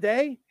the end of the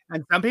day.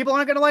 And some people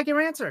aren't going to like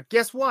your answer.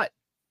 Guess what?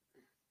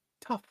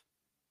 Tough.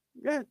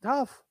 Yeah,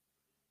 tough.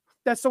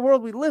 That's the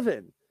world we live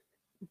in.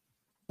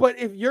 But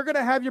if you're going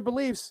to have your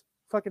beliefs,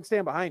 fucking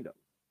stand behind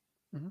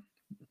them.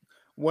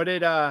 What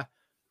did I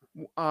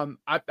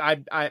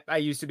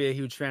used to be a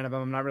huge fan of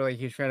him. I'm not really a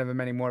huge fan of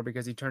him anymore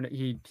because he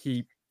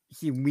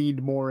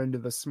leaned more into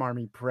the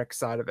smarmy prick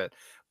side of it.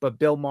 But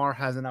Bill Maher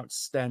has an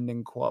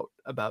outstanding quote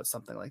about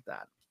something like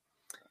that.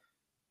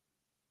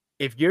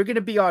 If you're going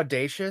to be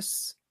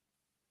audacious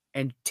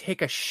and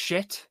take a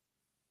shit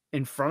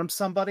in front of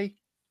somebody,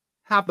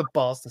 have the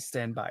balls to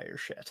stand by your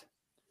shit.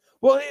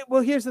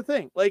 Well, here's the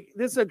thing. Like,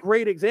 this is a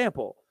great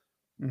example.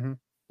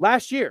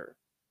 Last year,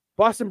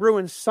 Boston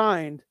Bruins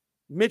signed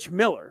Mitch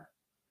Miller.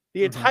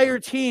 The entire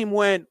team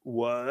went,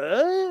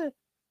 what?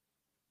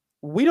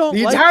 We don't.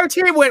 The entire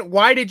team went,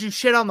 why did you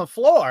shit on the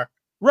floor?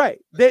 Right.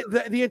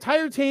 The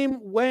entire team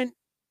went,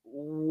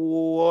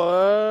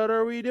 what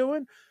are we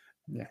doing?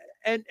 Yeah.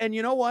 And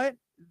you know what?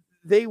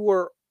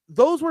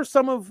 Those were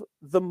some of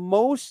the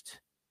most,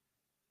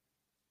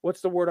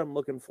 what's the word I'm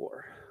looking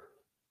for?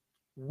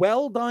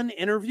 Well done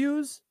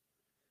interviews,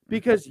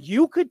 because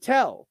you could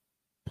tell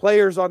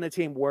players on the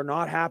team were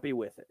not happy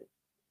with it.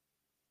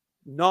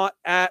 Not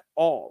at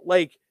all.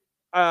 Like,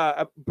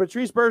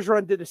 Patrice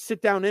Bergeron did a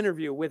sit-down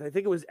interview with, I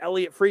think it was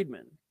Elliot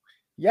Friedman.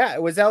 Yeah,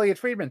 it was Elliot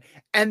Friedman.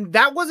 And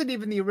that wasn't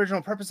even the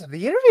original purpose of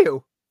the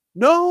interview.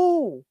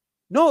 No,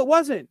 it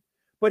wasn't.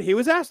 But he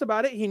was asked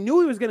about it. He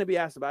knew he was going to be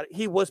asked about it.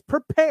 He was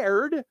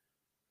prepared.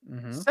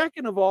 Mm-hmm.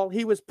 Second of all,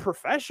 he was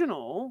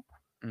professional.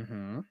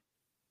 Mm-hmm.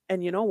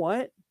 And you know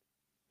what?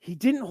 He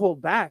didn't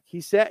hold back.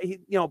 He said,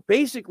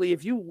 basically,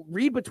 if you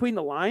read between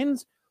the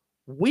lines,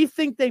 we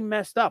think they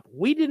messed up.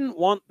 We didn't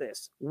want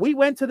this. We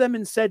went to them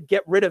and said,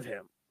 get rid of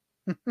him.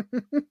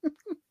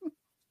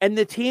 And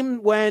the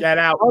team went, get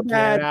out.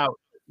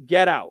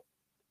 Get out.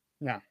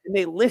 Yeah. And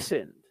they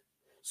listened.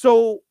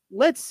 So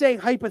let's say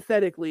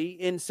hypothetically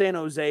in San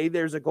Jose,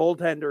 there's a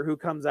goaltender who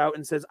comes out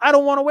and says, I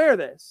don't want to wear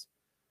this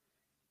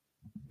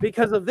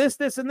because of this,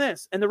 this, and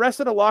this. And the rest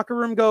of the locker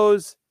room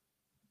goes,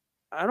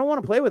 I don't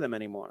want to play with him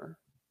anymore.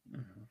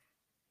 Mm-hmm.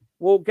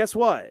 Well, guess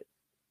what?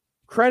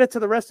 Credit to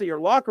the rest of your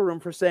locker room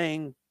for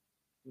saying,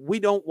 we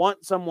don't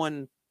want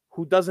someone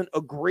who doesn't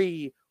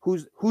agree,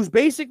 who's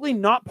basically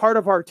not part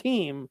of our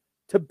team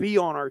to be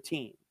on our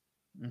team.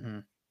 Mm-hmm.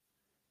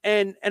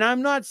 And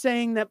I'm not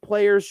saying that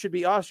players should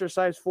be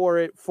ostracized for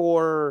it,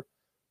 for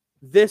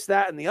this,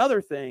 that, and the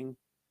other thing.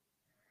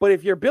 But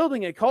if you're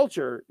building a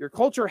culture, your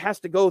culture has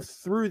to go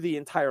through the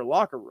entire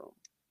locker room.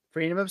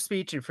 Freedom of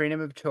speech and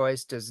freedom of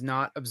choice does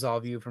not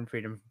absolve you from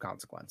freedom from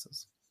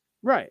consequences.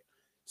 Right.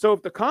 So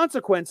if the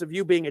consequence of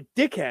you being a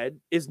dickhead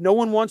is no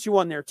one wants you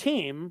on their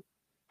team,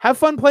 have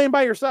fun playing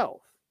by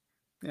yourself.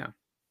 Yeah.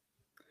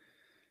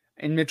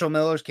 In Mitchell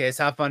Miller's case,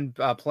 have fun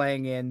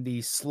playing in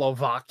the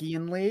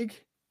Slovakian league.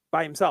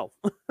 By himself.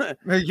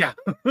 Yeah.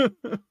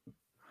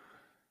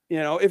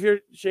 If you're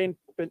Shane,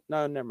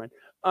 no, never mind.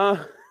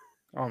 Oh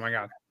my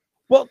God.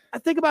 Well, I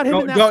think about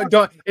him.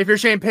 Don't. If you're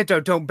Shane Pinto,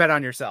 don't bet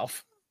on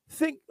yourself.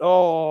 Think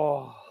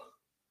about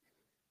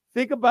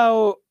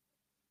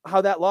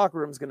how that locker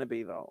room is going to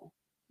be, though.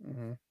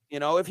 Mm-hmm.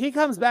 If he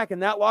comes back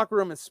and that locker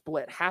room is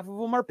split, half of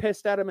them are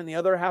pissed at him and the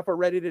other half are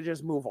ready to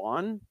just move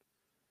on.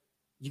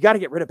 You got to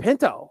get rid of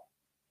Pinto.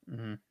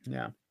 Mm-hmm.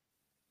 Yeah.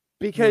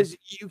 Because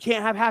you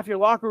can't have half your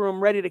locker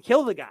room ready to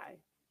kill the guy.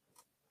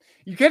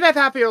 You can't have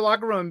half of your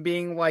locker room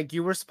being like,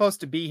 you were supposed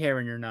to be here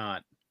and you're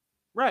not.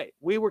 Right.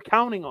 We were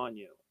counting on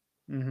you.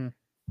 Mm-hmm.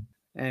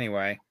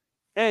 Anyway,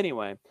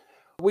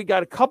 we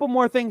got a couple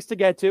more things to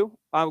get to.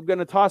 I'm going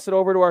to toss it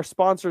over to our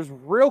sponsors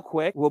real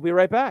quick. We'll be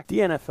right back. The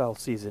NFL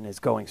season is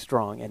going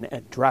strong, and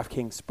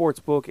DraftKings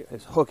Sportsbook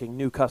is hooking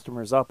new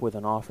customers up with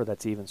an offer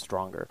that's even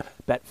stronger.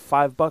 Bet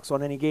 $5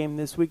 on any game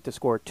this week to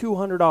score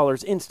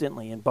 $200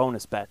 instantly in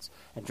bonus bets.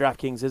 And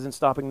DraftKings isn't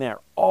stopping there.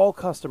 All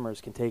customers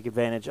can take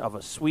advantage of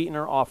a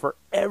sweetener offer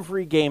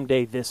every game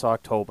day this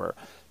October.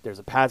 There's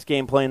a Pats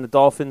game playing the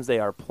Dolphins. They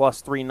are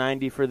plus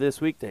 390 for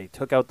this week. They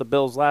took out the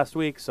Bills last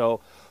week,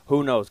 so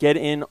who knows? Get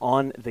in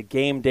on the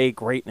game day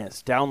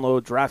greatness.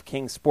 Download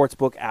DraftKings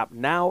Sportsbook app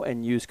now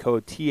and use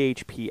code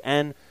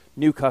THPN.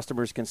 New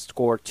customers can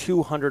score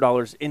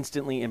 $200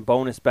 instantly in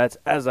bonus bets,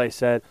 as I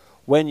said,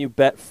 when you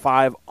bet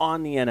 $5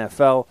 on the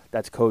NFL.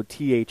 That's code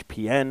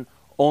THPN,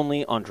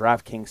 only on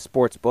DraftKings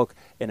Sportsbook,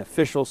 an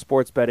official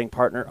sports betting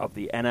partner of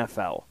the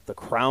NFL. The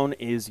crown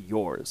is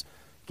yours.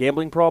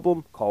 Gambling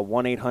problem? Call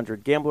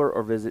 1-800-GAMBLER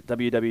or visit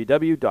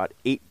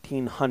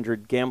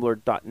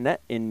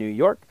www.1800gambler.net in New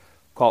York.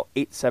 Call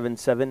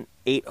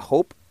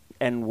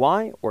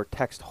 877-8-HOPE-NY or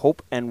text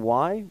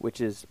HOPE-NY, which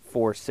is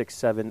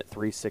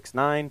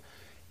 467-369.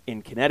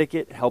 In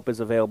Connecticut, help is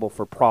available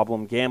for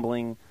problem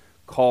gambling.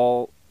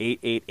 Call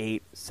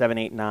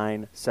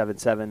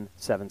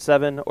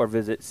 888-789-7777 or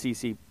visit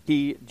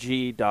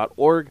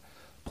ccpg.org.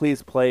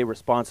 Please play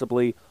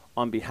responsibly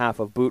on behalf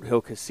of Boot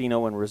Hill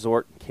Casino and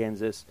Resort in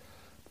Kansas.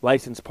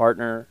 License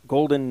partner,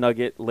 Golden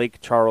Nugget, Lake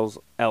Charles,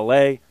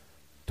 L.A.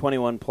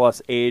 21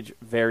 plus age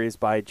varies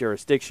by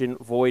jurisdiction.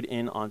 Void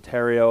in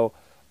Ontario.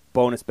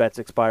 Bonus bets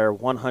expire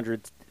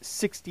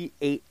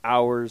 168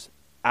 hours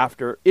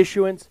after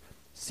issuance.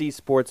 See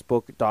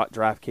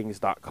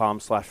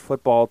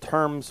sportsbook.draftkings.com/football.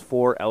 Terms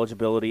for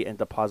eligibility and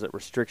deposit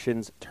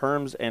restrictions.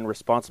 Terms and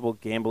responsible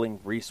gambling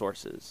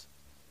resources.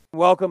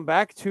 Welcome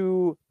back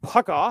to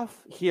Puck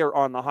Off here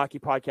on the Hockey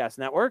Podcast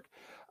Network.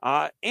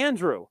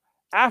 Andrew,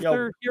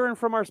 after hearing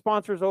from our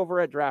sponsors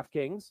over at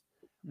DraftKings,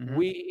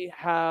 we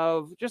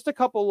have just a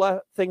couple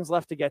things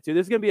left to get to.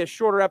 This is going to be a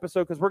shorter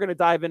episode because we're going to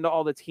dive into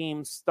all the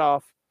team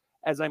stuff,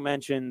 as I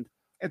mentioned.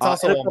 It's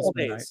also almost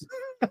midnight.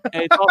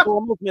 And it's also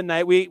almost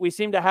midnight. We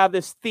seem to have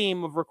this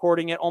theme of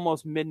recording at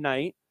almost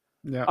midnight.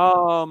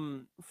 Yeah.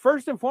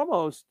 First and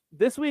foremost,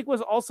 this week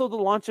was also the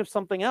launch of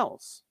something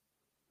else.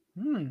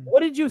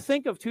 What did you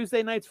think of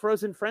Tuesday night's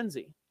Frozen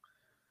Frenzy?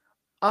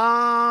 Do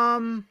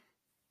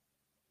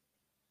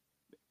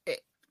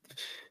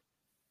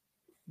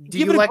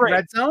you like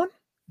Red Zone?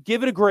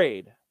 Give it a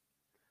grade.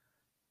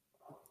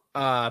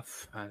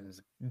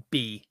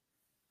 B.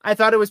 I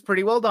thought it was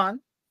pretty well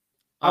done.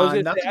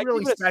 Nothing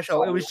really give it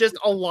special. It was just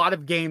a lot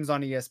of games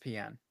on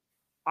ESPN.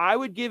 I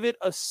would give it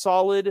a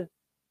solid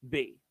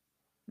B.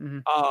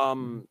 To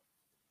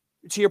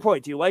your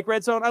point, do you like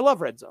Red Zone? I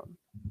love Red Zone.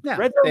 Yeah,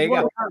 Red there you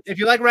go. If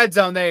you like Red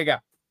Zone, there you go.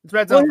 It's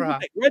red zone for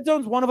high. Red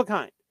zone's one of a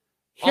kind.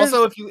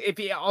 Also,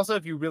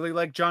 if you really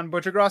like John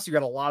Butchergross, you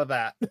got a lot of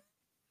that.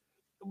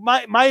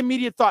 My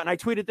immediate thought, and I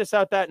tweeted this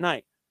out that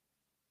night.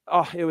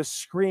 Oh, it was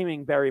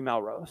screaming Barry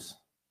Melrose.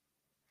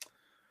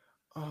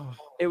 Oh,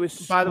 it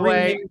was. By the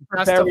way,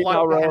 best of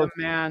luck to him,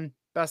 man.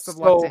 Best of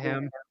luck to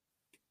him.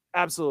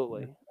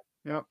 Absolutely.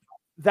 Yep.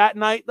 That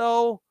night,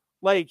 though,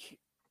 like,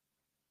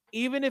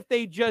 even if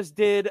they just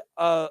did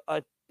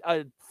a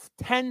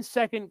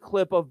 10-second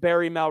clip of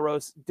Barry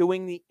Melrose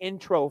doing the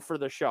intro for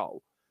the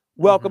show,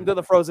 welcome to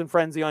the Frozen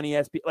Frenzy on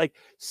ESPN, like,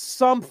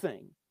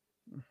 something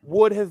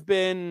would have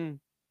been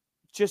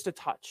just a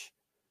touch.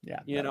 Yeah,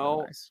 you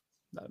know,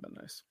 that'd have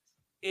been nice.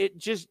 It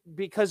just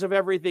because of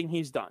everything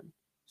he's done.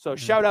 So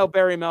shout out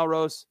Barry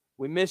Melrose.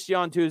 We missed you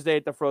on Tuesday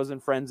at the Frozen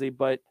Frenzy,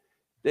 but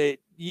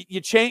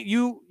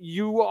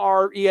you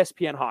are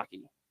ESPN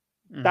hockey.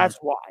 That's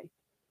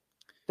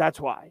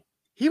why.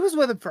 He was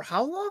with him for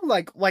how long?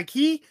 Like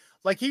he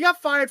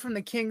got fired from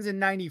the Kings in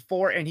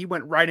 '94, and he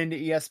went right into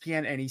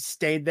ESPN, and he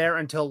stayed there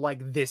until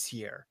like this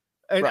year.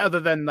 Right.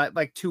 Other than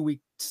like 2-week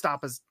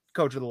stop as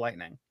coach of the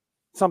Lightning.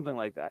 Something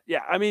like that.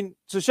 Yeah. I mean,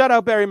 so shout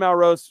out Barry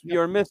Melrose. Yep. You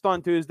were missed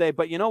on Tuesday,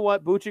 but you know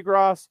what?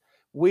 Butchergross,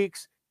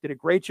 Weeks did a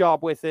great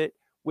job with it,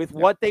 with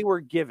what they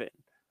were given.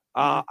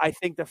 I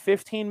think the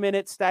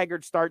 15-minute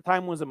staggered start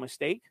time was a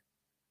mistake.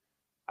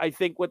 I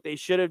think what they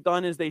should have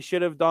done is they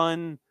should have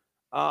done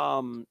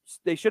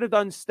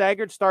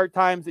staggered start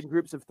times in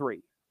groups of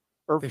 3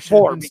 or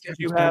 4 because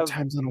you have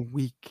times on a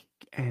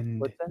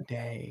weekend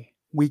day.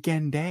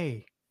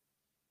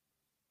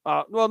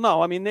 Well,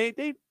 no, I mean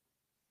they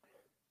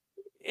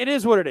it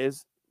is what it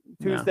is.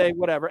 Tuesday,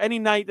 whatever. Any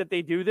night that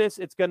they do this,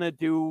 it's gonna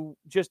do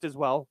just as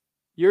well.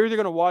 You're either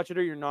gonna watch it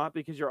or you're not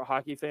because you're a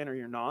hockey fan or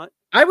you're not.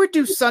 I would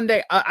do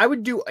Sunday. I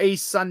would do a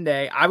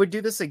Sunday. I would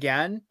do this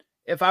again.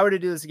 If I were to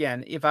do this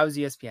again, if I was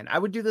ESPN, I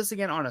would do this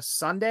again on a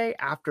Sunday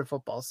after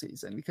football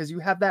season because you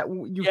have that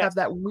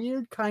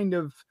weird kind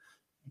of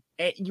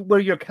where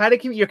you're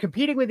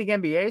competing with the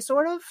NBA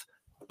sort of,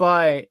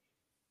 but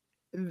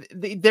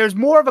there's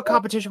more of a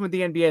competition with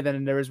the NBA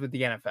than there is with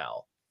the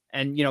NFL.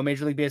 And,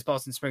 Major League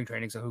Baseball's in spring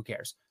training, so who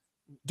cares?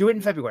 Do it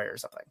in February or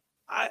something.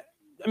 I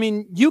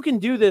mean, you can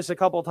do this a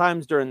couple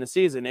times during the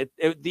season.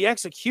 The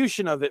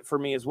execution of it for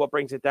me is what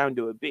brings it down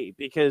to a B,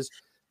 because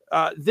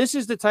this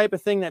is the type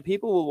of thing that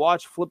people will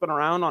watch flipping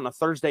around on a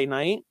Thursday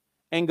night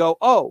and go,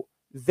 oh,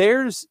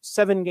 there's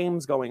 7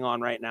 games going on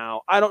right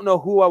now. I don't know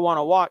who I want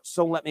to watch,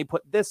 so let me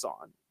put this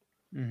on.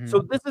 So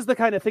this is the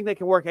kind of thing that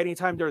can work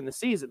anytime during the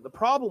season. The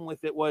problem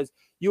with it was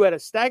you had a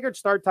staggered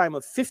start time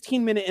of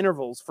 15-minute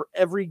intervals for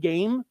every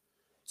game.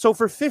 So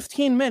for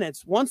 15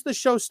 minutes, once the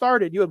show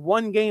started, you had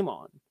 1 game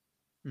on.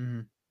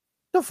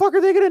 The fuck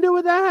are they going to do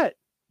with that?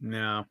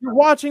 No. You're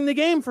watching the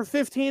game for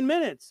 15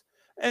 minutes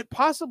and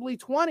possibly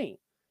 20.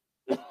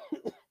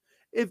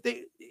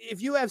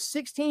 If you have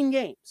 16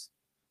 games,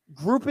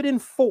 group it in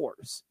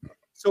 4s.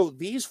 So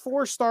these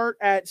 4 start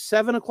at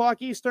 7:00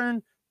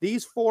 Eastern.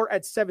 These 4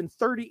 at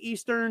 7:30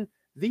 Eastern,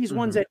 these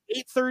ones at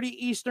 8:30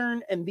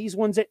 Eastern, and these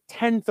ones at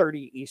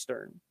 10:30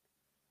 Eastern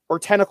or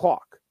 10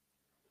 o'clock.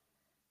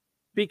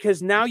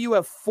 Because now you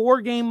have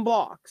 4 game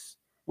blocks.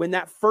 When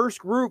that first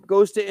group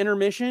goes to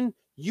intermission,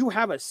 you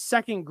have a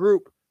second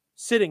group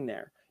sitting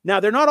there. Now,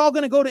 they're not all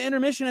going to go to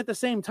intermission at the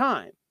same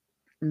time.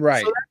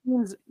 Right. So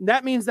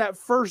that means that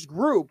first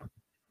group,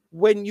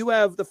 when you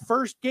have the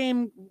first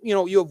game,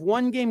 you have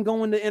 1 game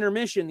going to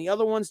intermission. The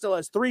other one still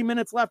has 3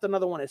 minutes left.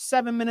 Another one has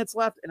 7 minutes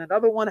left. And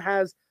another one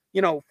has,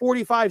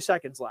 45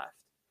 seconds left.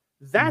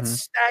 That's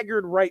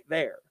staggered right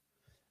there.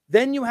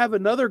 Then you have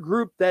another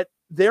group that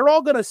they're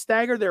all going to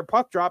stagger their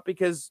puck drop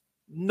because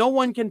no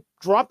one can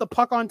drop the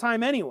puck on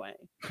time anyway.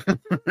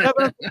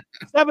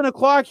 7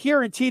 o'clock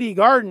here in TD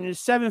Garden is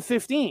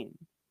 7:15.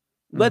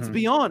 Let's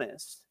be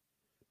honest.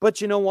 But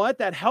you know what?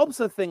 That helps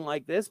a thing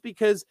like this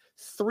because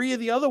 3 of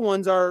the other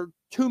ones are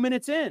 2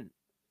 minutes in.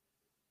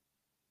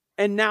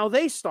 And now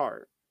they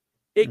start.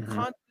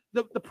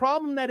 The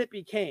problem that it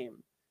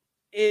became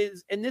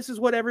is, and this is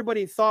what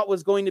everybody thought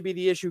was going to be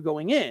the issue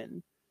going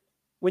in,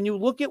 when you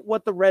look at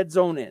what the red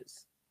zone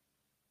is,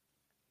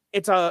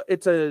 it's a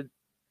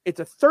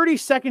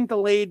 30-second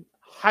delayed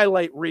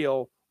highlight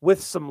reel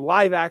with some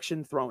live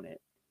action thrown in.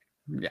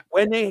 Yeah.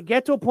 When they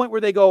get to a point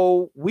where they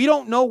go, we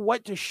don't know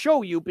what to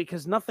show you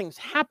because nothing's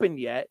happened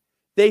yet,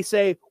 they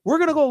say, we're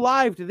going to go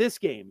live to this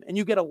game. And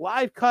you get a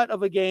live cut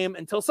of a game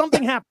until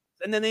something happens.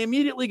 And then they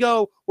immediately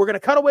go, we're going to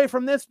cut away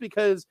from this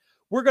because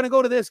we're going to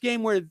go to this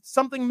game where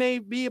something may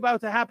be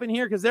about to happen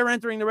here because they're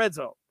entering the red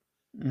zone.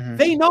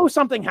 They know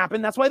something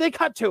happened. That's why they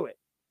cut to it.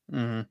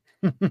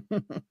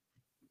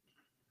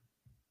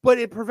 But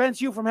it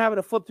prevents you from having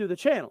to flip through the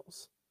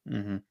channels.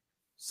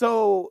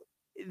 So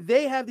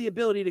they have the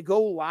ability to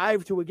go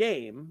live to a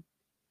game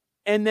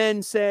and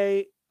then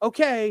say,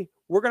 okay,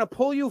 we're going to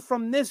pull you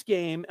from this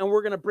game and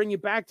we're going to bring you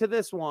back to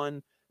this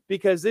one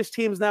because this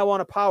team's now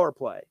on a power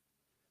play.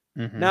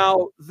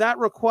 Now, that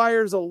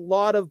requires a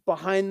lot of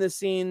behind the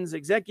scenes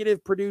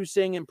executive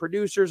producing and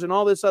producers and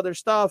all this other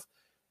stuff.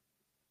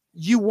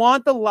 You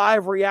want the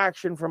live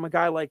reaction from a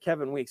guy like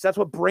Kevin Weeks. That's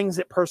what brings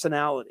it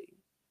personality.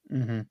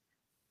 Mm-hmm.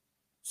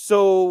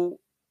 So,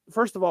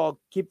 first of all,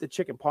 keep the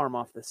chicken parm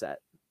off the set.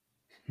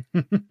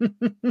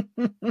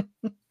 The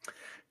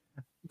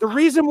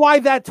reason why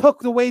that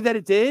took the way that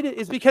it did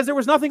is because there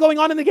was nothing going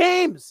on in the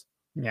games.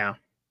 Yeah.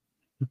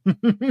 They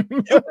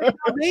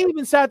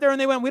even sat there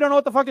and they went, we don't know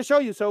what the fuck to show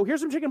you, so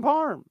here's some chicken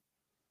parm.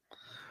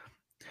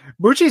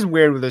 Bucci's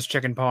weird with his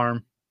chicken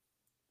parm.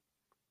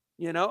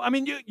 You know, I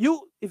mean,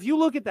 you if you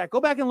look at that,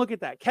 go back and look at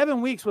that.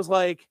 Kevin Weeks was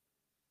like,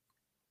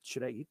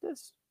 should I eat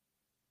this?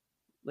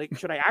 Like,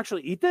 should I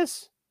actually eat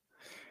this?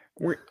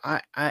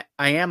 I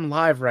am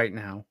live right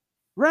now.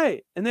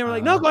 Right. And they were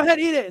like, no, go ahead,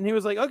 eat it. And he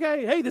was like,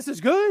 okay, hey, this is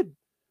good.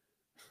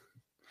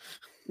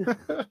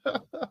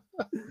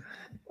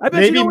 I bet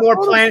maybe more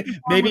plan,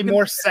 maybe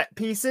more set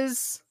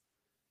pieces,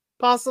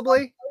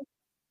 possibly.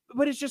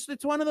 But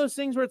it's one of those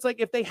things where it's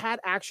like if they had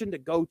action to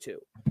go to,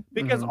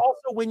 because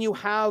also when you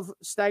have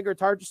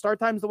staggered start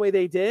times the way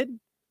they did,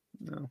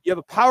 you have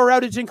a power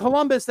outage in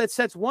Columbus that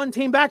sets one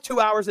team back 2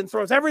 hours and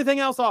throws everything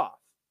else off.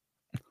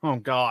 Oh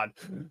God!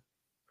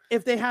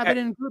 If they have it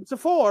in groups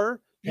of 4,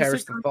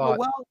 well,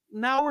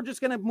 now we're just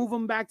going to move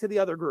them back to the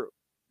other group.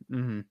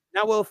 Mm-hmm.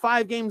 Now we'll have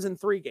 5 games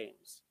and 3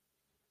 games.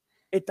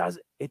 It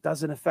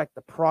doesn't affect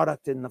the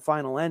product in the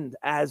final end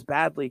as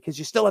badly because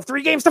you still have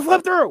 3 games to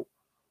flip through.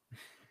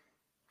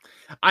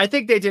 I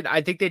think they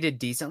did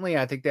decently.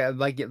 I think that,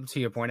 like, to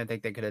your point, I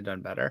think they could have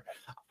done better.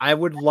 I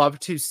would love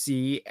to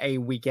see a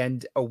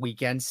weekend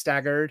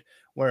staggered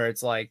where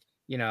it's like,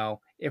 you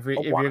know, if you're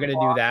going to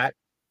do that,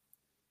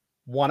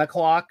 1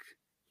 o'clock,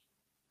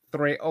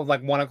 3,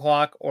 like 1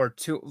 o'clock or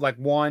 2, like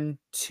 1,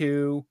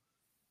 2,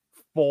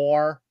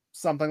 4,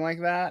 something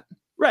like that.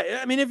 Right.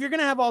 I mean, if you're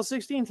going to have all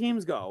 16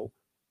 teams go,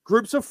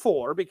 groups of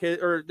 4,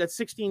 or that's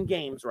 16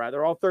 games,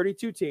 rather, all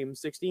 32 teams,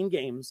 16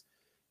 games.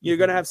 You're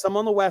going to have some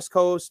on the West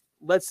Coast.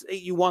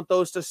 You want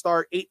those to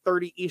start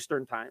 8:30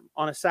 Eastern time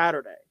on a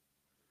Saturday.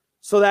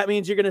 So that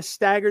means you're going to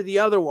stagger the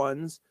other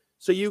ones.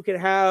 So you can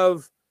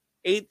have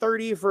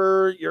 8:30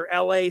 for your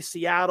LA,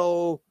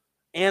 Seattle,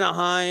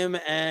 Anaheim,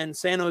 and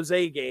San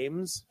Jose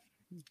games,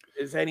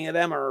 if any of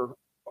them are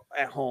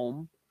at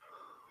home.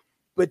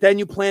 But then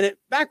you plan it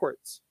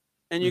backwards.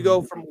 And you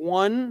go from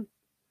 1.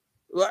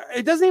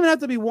 It doesn't even have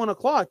to be 1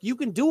 o'clock. You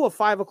can do a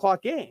 5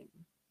 o'clock game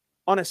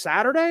on a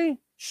Saturday.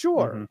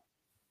 Sure.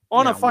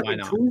 On a fucking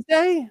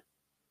Tuesday.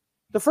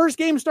 The first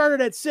game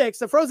started at 6.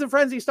 The Frozen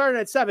Frenzy started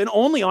at 7,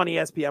 only on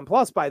ESPN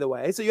Plus, by the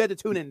way. So you had to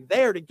tune in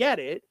there to get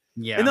it.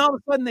 Yeah. And all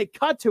of a sudden they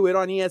cut to it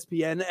on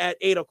ESPN at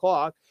 8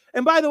 o'clock.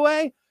 And by the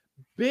way,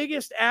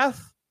 biggest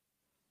F,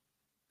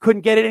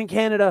 couldn't get it in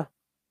Canada.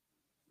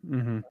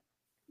 Mm-hmm.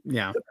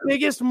 Yeah. The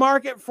biggest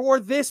market for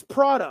this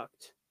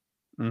product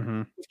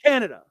is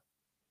Canada.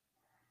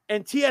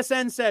 And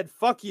TSN said,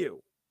 fuck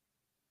you.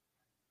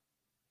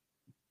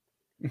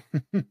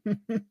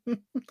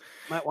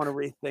 Might want to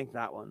rethink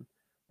that one.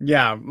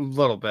 Yeah, a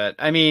little bit.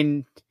 I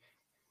mean,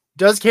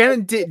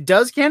 can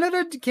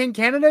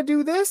Canada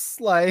do this?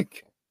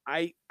 Like,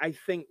 I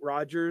think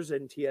Rogers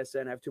and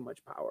TSN have too much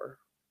power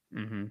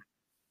when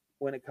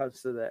it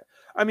comes to that.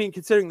 I mean,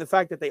 considering the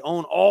fact that they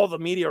own all the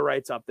media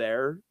rights up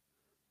there,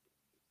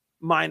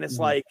 minus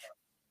like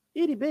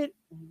itty bit,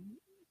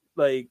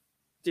 like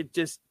it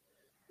just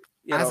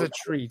as a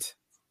treat.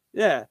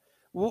 Yeah,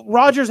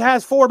 Rogers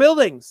has 4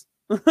 buildings.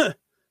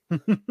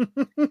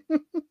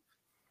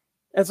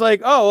 It's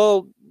like, oh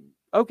well,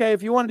 okay,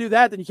 if you want to do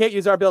that, then you can't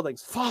use our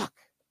buildings. Fuck.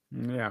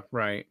 Yeah,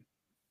 right.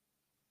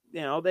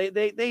 You know,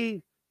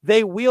 they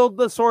wield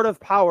the sort of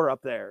power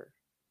up there.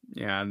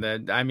 Yeah,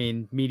 I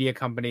mean, media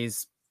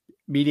companies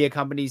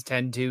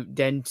tend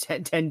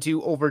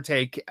to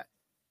overtake.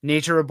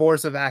 Nature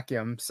abhors a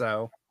vacuum.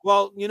 So,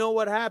 well, you know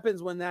what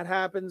happens when that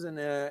happens, and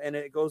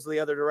it goes the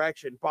other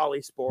direction.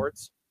 Bally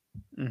Sports.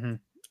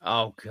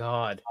 Oh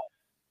God.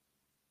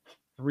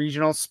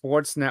 Regional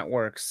sports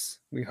networks.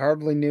 We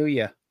hardly knew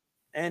you.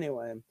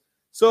 Anyway,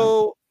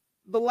 so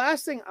the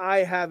last thing I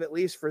have, at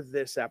least for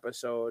this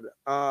episode,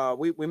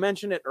 we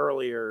mentioned it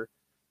earlier,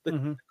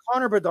 the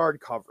Connor Bedard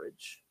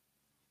coverage.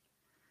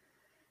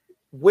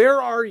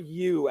 Where are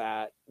you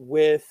at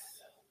with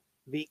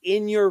the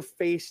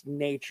in-your-face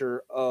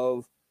nature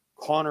of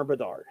Connor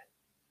Bedard?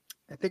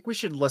 I think we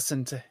should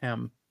listen to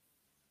him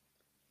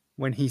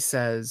when he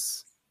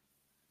says,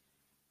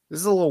 this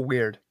is a little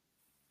weird.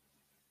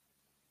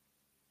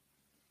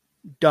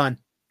 Done.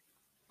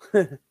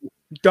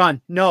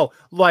 Done. No,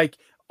 like,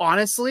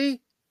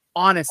 honestly,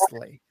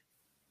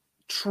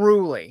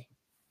 truly,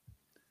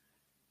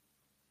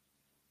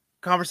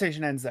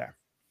 conversation ends there.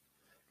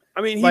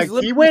 I mean,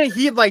 he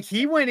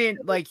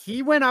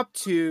went up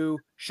to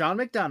Sean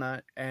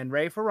McDonough and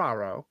Ray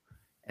Ferraro,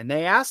 and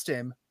they asked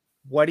him,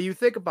 what do you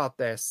think about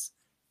this?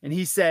 And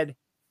he said,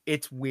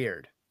 it's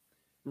weird.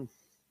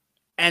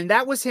 And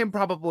that was him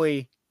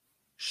probably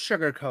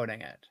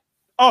sugarcoating it.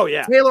 Oh,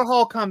 yeah. Taylor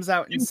Hall comes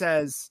out and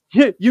says...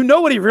 You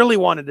know what he really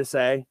wanted to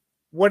say.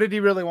 What did he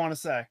really want to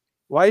say?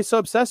 Why are you so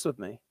obsessed with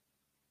me?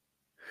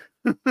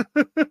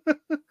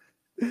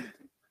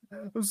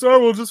 I'm sorry,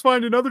 we'll just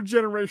find another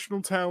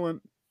generational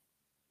talent.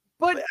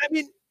 But I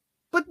mean,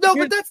 but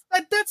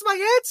that's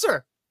my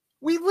answer.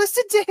 We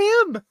listened to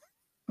him.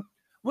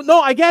 Well,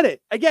 no, I get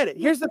it.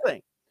 Here's the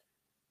thing.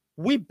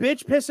 We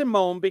bitch, piss, and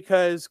moan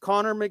because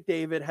Connor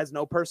McDavid has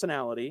no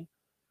personality.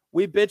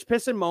 We bitch,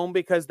 piss, and moan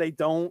because they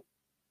don't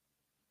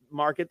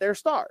market their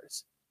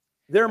stars.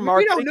 They're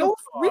marketing. We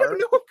don't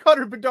know if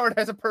Connor Bedard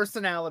has a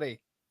personality.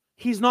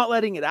 He's not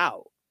letting it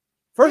out.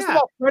 First of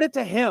all, credit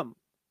to him.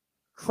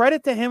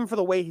 Credit to him for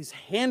the way he's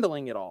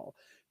handling it all.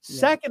 Yeah.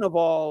 Second of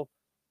all,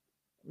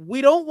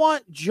 we don't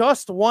want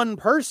just one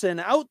person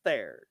out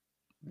there.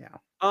 Yeah.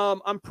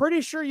 I'm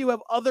pretty sure you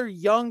have other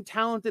young,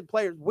 talented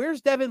players.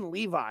 Where's Devin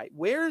Levi?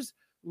 Where's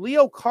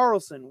Leo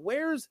Carlson?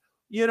 Where's,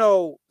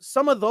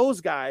 some of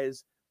those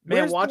guys?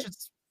 Man, watching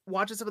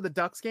some of the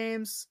Ducks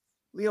games.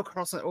 Leo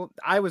Carlson. Oh,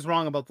 I was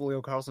wrong about the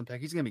Leo Carlson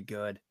pick. He's going to be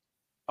good.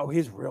 Oh,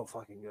 he's real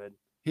fucking good.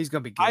 He's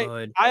going to be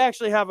good. I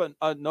actually have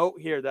a note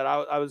here that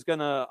I was going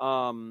to,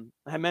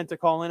 I meant to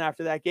call in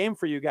after that game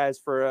for you guys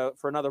for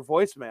another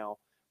voicemail.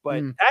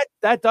 But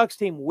that Ducks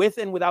team with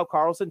and without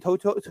Carlson, two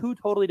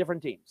totally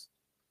different teams.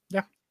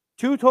 Yeah.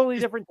 Two totally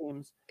different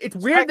teams. It's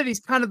weird that he's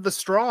kind of the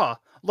straw.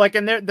 Like,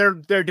 and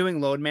they're doing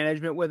load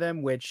management with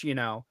him, which,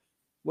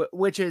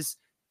 which is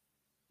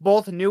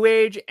both new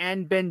age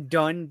and been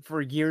done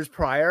for years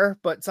prior,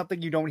 but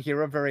something you don't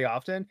hear of very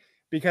often,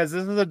 because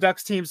this is the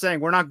Ducks team saying,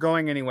 we're not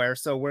going anywhere.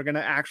 So we're going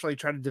to actually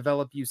try to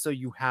develop you so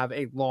you have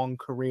a long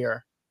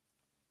career.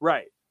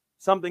 Right.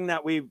 Something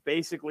that we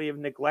basically have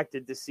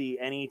neglected to see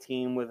any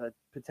team with a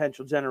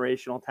potential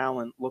generational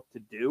talent look to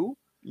do.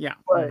 Yeah.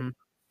 But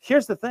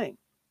here's the thing.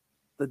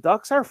 The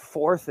Ducks are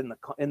fourth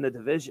in the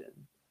division.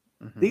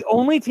 Mm-hmm. The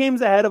only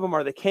teams ahead of them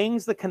are the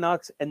Kings, the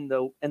Canucks, and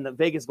the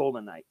Vegas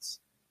Golden Knights.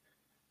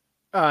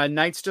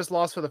 Knights just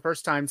lost for the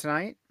first time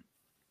tonight.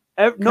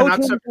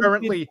 Canucks are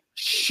currently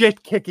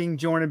shit-kicking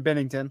Jordan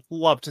Binnington.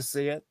 Love to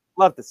see it.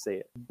 Love to see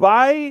it.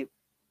 By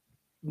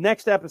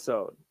next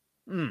episode,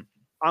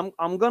 I'm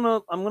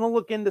gonna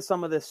look into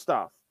some of this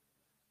stuff.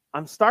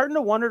 I'm starting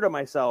to wonder to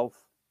myself,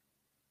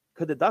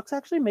 could the Ducks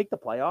actually make the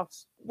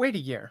playoffs? Wait a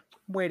year.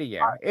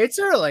 It's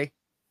early.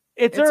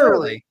 It's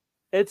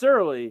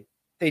early.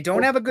 They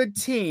don't have a good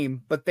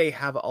team, but they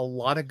have a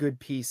lot of good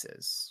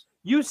pieces.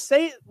 You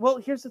say, well,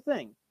 here's the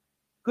thing.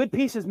 Good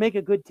pieces make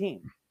a good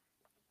team.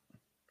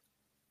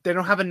 They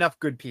don't have enough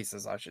good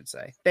pieces, I should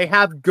say. They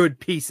have good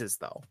pieces,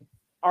 though.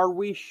 Are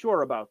we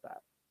sure about that?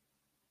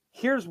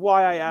 Here's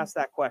why I asked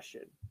that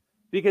question.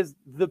 Because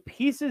the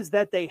pieces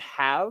that they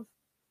have,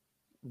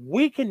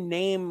 we can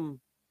name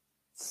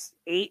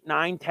 8,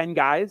 9, 10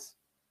 guys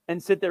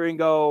and sit there and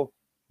go,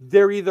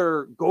 they're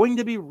either going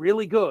to be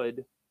really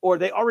good or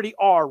they already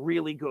are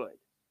really good.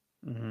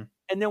 Mm-hmm.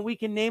 And then we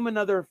can name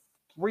another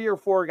 3 or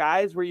 4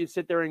 guys where you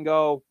sit there and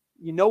go,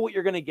 you know what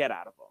you're going to get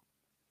out of them.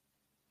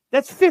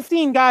 That's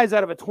 15 guys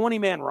out of a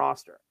 20-man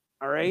roster.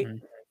 All right.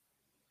 Mm-hmm.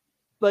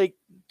 Like,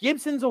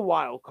 Gibson's a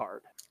wild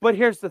card. But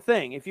here's the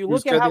thing. If you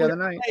look at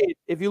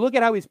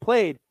how he's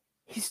played,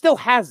 he still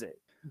has it.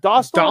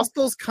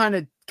 Dostal's kind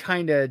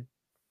of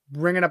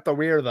bringing up the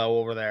rear, though,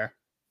 over there.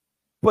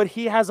 But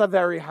he has a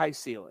very high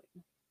ceiling.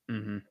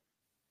 Mm-hmm.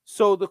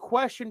 So the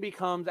question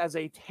becomes, as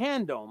a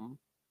tandem,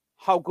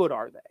 how good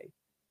are they?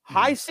 Mm-hmm.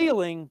 High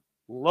ceiling,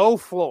 low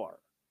floor.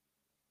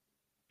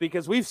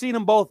 Because we've seen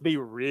them both be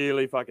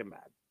really fucking bad.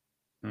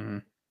 Mm-hmm.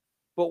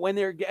 But when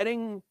they're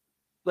getting,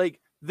 like,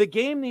 the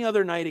game the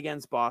other night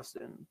against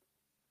Boston,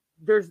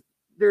 there's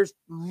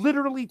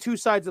literally 2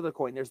 sides of the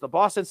coin. There's the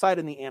Boston side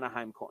and the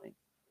Anaheim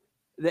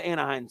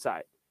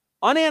side.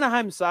 On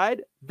Anaheim's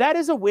side, that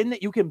is a win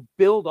that you can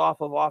build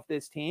off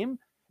this team.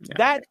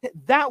 Yeah.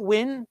 That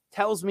win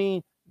tells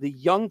me the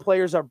young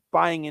players are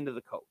buying into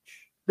the coach.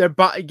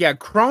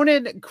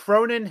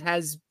 Cronin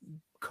has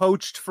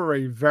coached for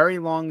a very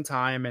long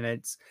time,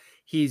 and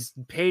he's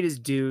paid his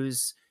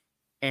dues,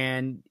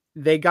 and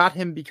they got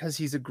him because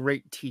he's a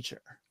great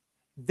teacher.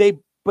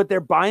 But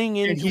they're buying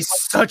in. And he's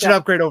such an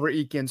upgrade over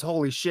Eakins.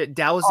 Holy shit.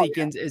 Dallas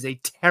Eakins is a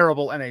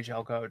terrible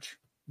NHL coach.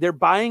 They're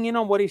buying in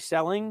on what he's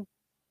selling,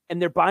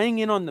 and they're buying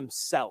in on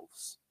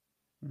themselves.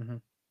 Mm-hmm.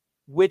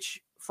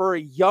 Which, for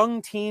a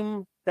young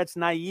team that's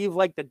naive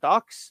like the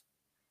Ducks,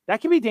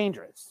 that can be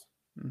dangerous.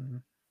 Mm-hmm.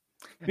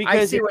 Because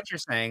I see what you're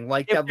saying.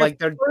 They're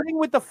flirting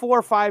with the 4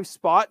 or 5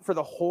 spot for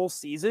the whole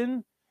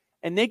season,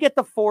 and they get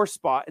the 4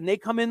 spot, and they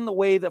come in the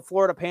way that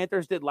Florida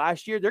Panthers did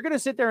last year, they're going to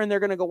sit there and they're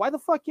going to go, why the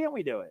fuck can't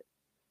we do it?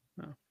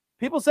 No.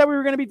 People said we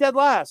were going to be dead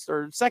last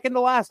or second to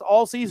last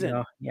all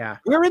season. Yeah.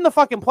 We're in the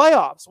fucking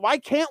playoffs. Why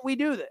can't we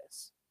do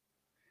this?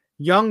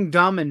 Young,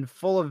 dumb, and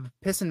full of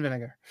piss and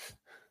vinegar.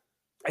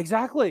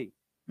 Exactly.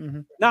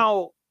 Mm-hmm.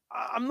 Now,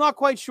 I'm not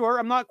quite sure.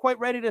 I'm not quite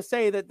ready to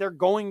say that they're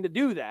going to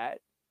do that.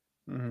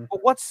 Mm-hmm. But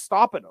what's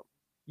stopping them?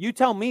 You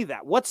tell me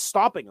that. What's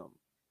stopping them?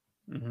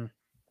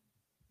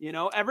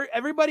 Mm-hmm.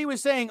 Everybody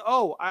was saying,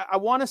 oh, I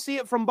want to see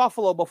it from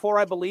Buffalo before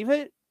I believe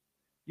it.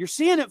 You're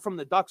seeing it from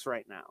the Ducks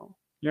right now.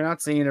 You're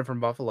not seeing it from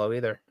Buffalo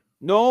either.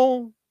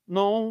 No.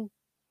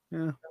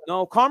 Yeah.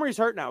 No, Comrie's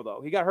hurt now,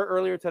 though. He got hurt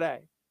earlier today.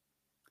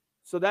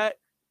 So that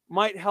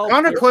might help.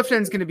 Connor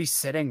Clifton's going to be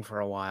sitting for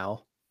a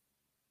while.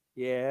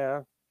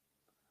 Yeah,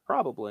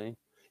 probably.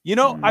 You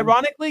know,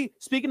 ironically,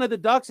 speaking of the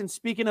Ducks and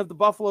speaking of the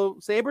Buffalo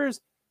Sabres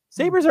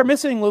are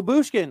missing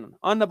Lyubushkin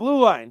on the blue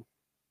line.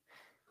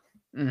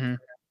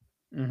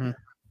 Mm-hmm.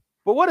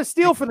 But what a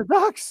steal for the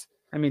Ducks.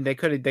 I mean, they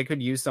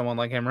could use someone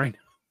like him right now.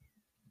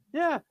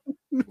 Yeah.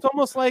 It's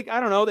almost like, I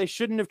don't know, they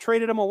shouldn't have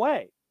traded him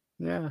away.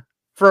 Yeah.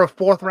 For a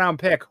 4th round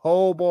pick.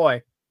 Oh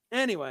boy.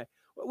 Anyway,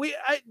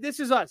 this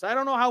is us. I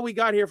don't know how we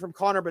got here from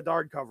Connor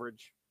Bedard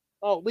coverage.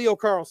 Oh, Leo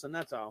Carlson,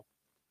 that's all.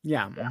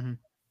 Yeah. Mm-hmm.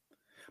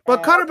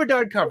 But Connor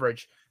Bedard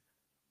coverage.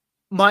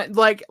 We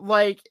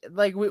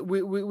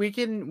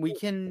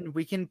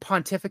can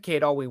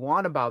pontificate all we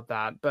want about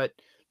that, but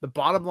the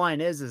bottom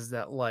line is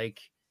that like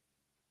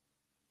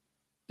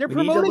they're we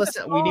need to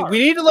listen.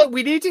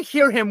 We need to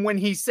hear him when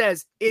he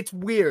says it's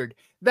weird.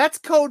 That's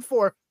code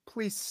for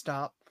please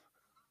stop.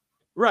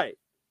 Right.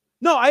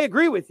 No, I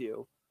agree with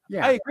you.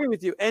 Yeah. I agree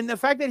with you. And the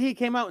fact that he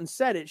came out and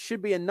said it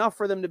should be enough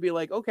for them to be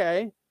like,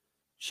 okay,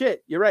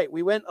 shit, you're right.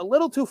 We went a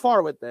little too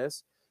far with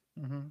this.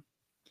 Mm-hmm.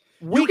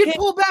 We can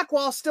pull back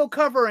while still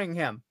covering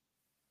him.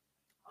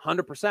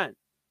 100%.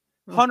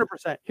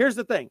 100%. Here's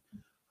the thing.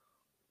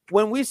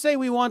 When we say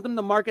we want them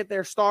to market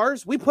their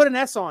stars, we put an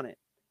S on it.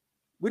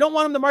 We don't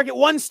want them to market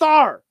 1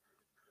 star.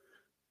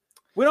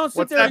 We don't sit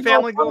What's there that and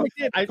family go, going?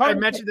 I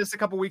mentioned this a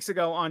couple weeks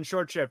ago on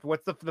Short Shift.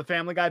 What's the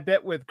Family Guy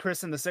bit with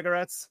Chris and the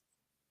cigarettes?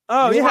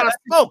 Oh, you want to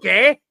smoke,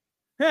 eh?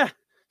 Yeah.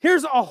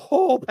 Here's a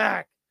whole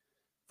pack.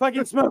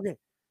 Fucking smoking.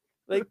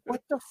 Like,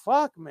 what the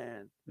fuck,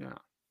 man? Yeah.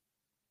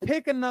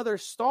 Pick another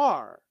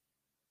star.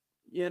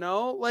 You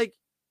know, like,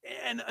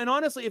 and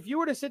honestly, if you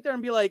were to sit there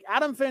and be like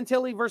Adam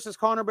Fantilli versus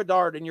Connor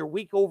Bedard in your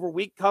week over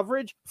week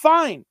coverage,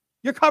 fine.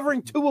 You're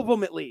covering 2 of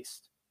them at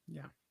least.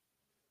 Yeah.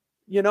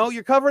 You know,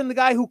 you're covering the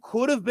guy who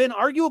could have been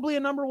arguably a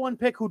number 1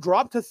 pick who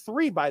dropped to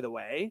 3, by the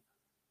way.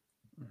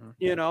 Mm-hmm.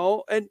 You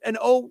know, and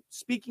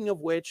speaking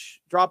of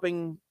which,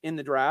 dropping in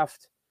the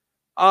draft,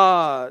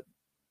 the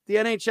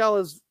NHL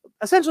has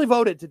essentially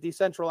voted to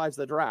decentralize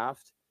the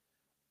draft.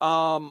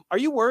 Are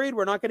you worried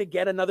we're not going to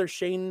get another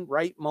Shane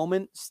Wright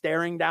moment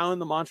staring down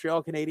the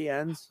Montreal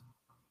Canadiens?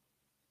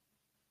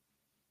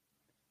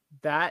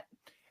 That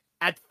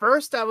at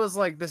first I was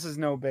like, this is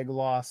no big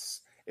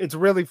loss. It's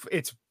really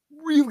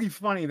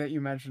funny that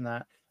you mentioned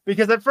that,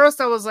 because at first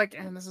I was like,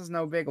 this is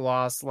no big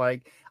loss.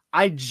 Like,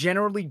 I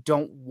generally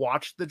don't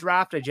watch the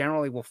draft. I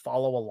generally will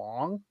follow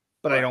along,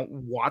 but I don't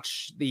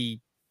watch the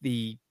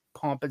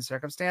pomp and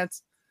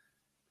circumstance.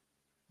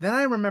 Then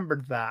I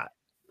remembered that.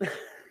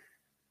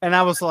 And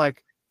I was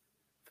like,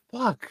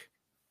 fuck.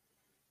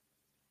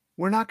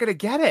 We're not going to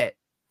get it.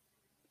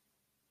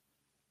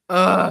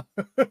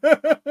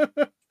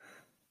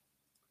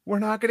 We're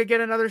not going to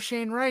get another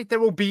Shane Wright. There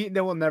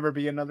will never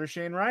be another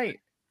Shane Wright.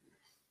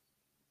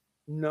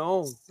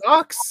 No.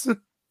 Sucks.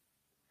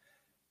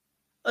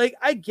 Like,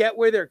 I get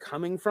where they're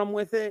coming from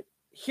with it.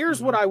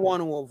 Here's what I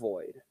want to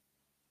avoid.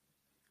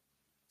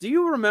 Do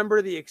you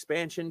remember the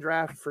expansion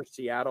draft for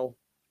Seattle?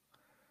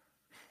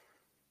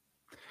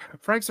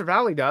 Frank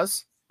Cervalli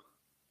does.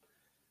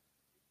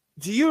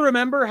 Do you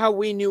remember how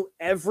we knew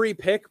every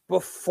pick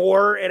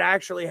before it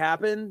actually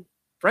happened?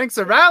 Frank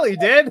Cervalli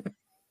did.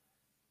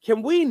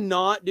 Can we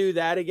not do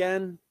that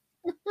again?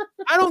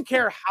 I don't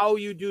care how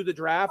you do the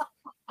draft.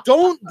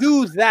 Don't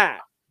do that.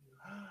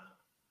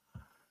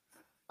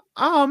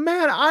 Oh,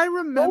 man, I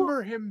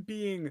remember him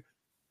being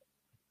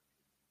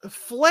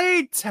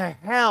flayed to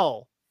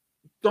hell.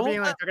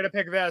 Being like, they're going to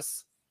pick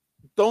this.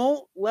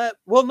 Well,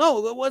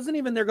 no, it wasn't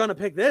even they're going to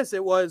pick this.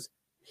 It was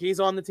he's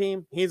on the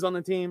team, he's on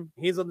the team,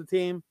 he's on the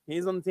team,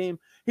 he's on the team.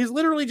 He's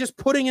literally just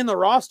putting in the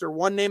roster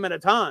one name at a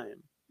time.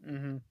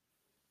 Mm-hmm.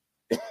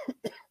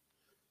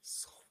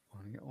 So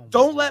funny. Oh,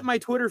 don't let my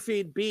Twitter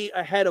feed be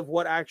ahead of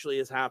what actually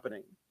is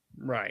happening.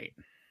 Right.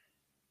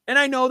 And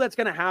I know that's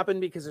going to happen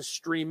because of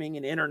streaming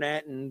and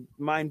internet and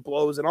mind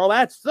blows and all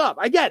that stuff.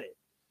 I get it.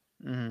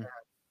 Mm-hmm.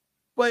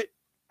 But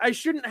I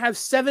shouldn't have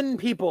 7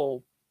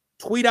 people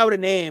tweet out a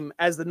name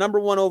as the number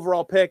 1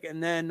 overall pick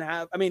and then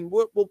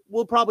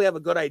we'll probably have a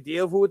good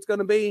idea of who it's going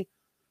to be.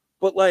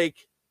 But like,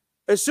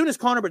 as soon as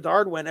Connor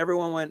Bedard went,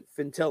 everyone went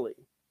Fantilli.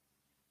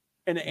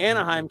 And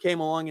Anaheim came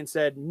along and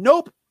said,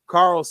 nope,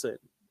 Carlson.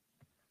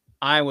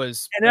 And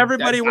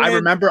everybody went.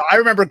 I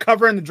remember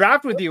covering the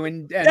draft with you,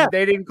 and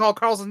they didn't call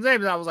Carlson's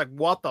name, and I was like,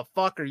 "What the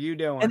fuck are you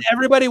doing?" And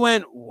everybody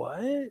went,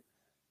 "What?"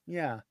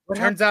 Yeah.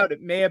 Turns out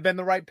it may have been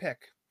the right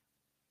pick.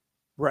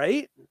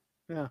 Right?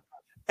 Yeah.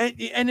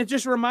 And it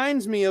just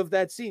reminds me of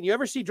that scene. You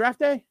ever see Draft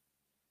Day?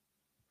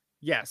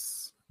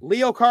 Yes.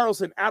 Leo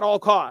Carlson at all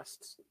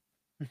costs.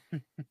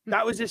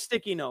 That was his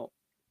sticky note.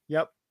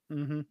 Yep.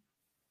 Mm-hmm.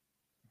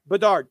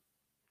 Bedard,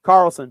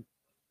 Carlson.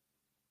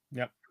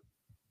 Yep.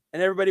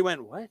 And everybody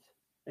went, what?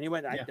 And he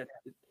went,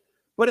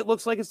 but it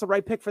looks like it's the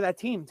right pick for that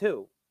team,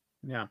 too.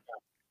 Yeah.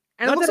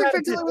 And it looks like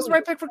Fantilli was the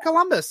right pick for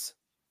Columbus.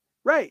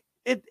 Right.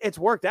 It's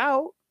worked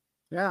out.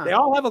 Yeah. They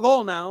all have a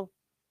goal now.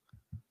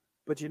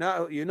 But you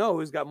know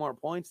who's got more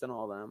points than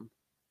all them?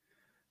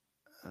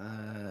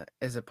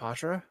 Is it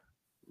Patra?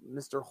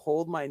 Mr.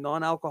 Hold My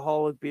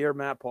Non-Alcoholic Beer,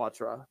 Matt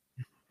Poitras.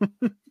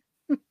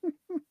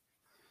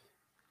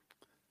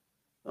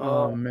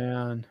 Oh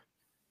man.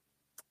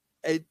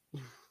 Good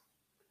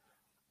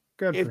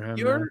for him,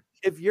 man.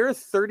 If you're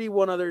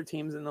 31 other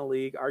teams in the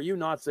league, are you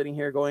not sitting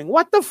here going,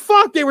 what the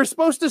fuck? They were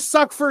supposed to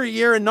suck for a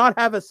year and not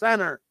have a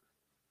center.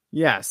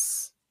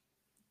 Yes.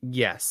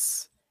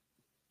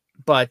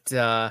 But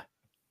I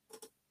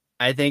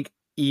think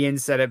Ian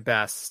said it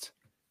best.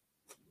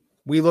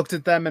 We looked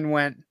at them and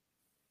went,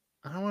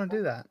 I don't want to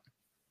do that.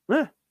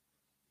 I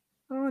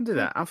don't want to do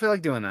that. I don't feel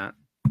like doing that.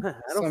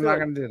 I'm not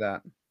going to do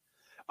that.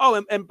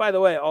 Oh, and by the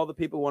way, all the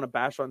people want to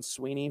bash on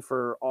Sweeney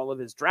for all of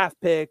his draft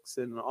picks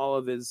and all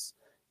of his,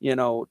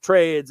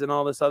 trades and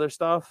all this other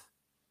stuff.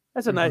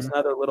 That's a nice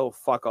another little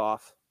fuck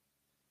off.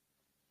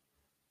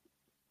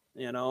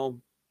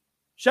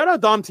 Shout out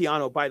Dom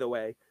Tiano, by the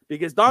way,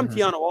 because Dom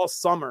Tiano all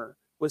summer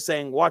was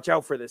saying, watch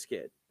out for this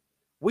kid.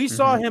 We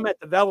saw him at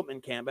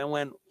development camp and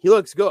went, he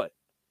looks good.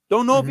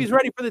 Don't know if he's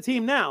ready for the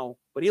team now,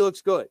 but he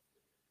looks good.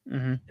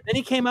 And then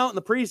he came out in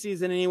the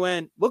preseason and he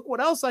went, look what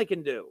else I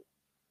can do.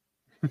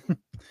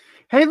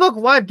 Hey, look,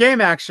 live game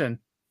action.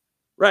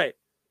 Right.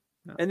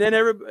 No. And then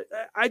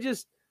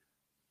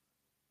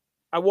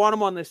I want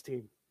him on this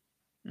team.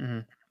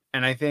 And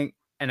I think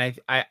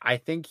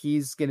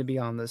he's going to be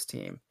on this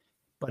team.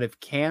 But if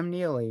Cam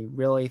Neely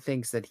really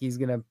thinks that he's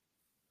going to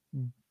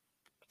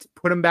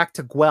put him back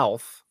to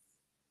Guelph,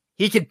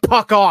 he can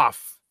puck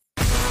off.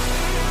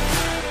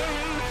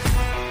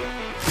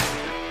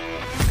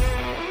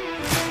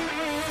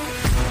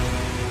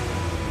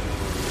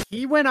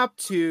 He went up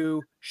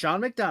to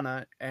Sean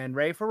McDonough and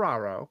Ray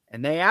Ferraro,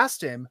 and they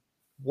asked him,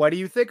 what do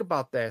you think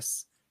about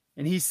this?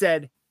 And he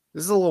said,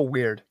 this is a little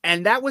weird.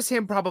 And that was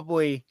him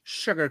probably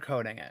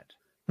sugarcoating it.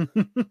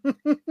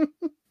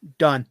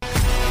 Done.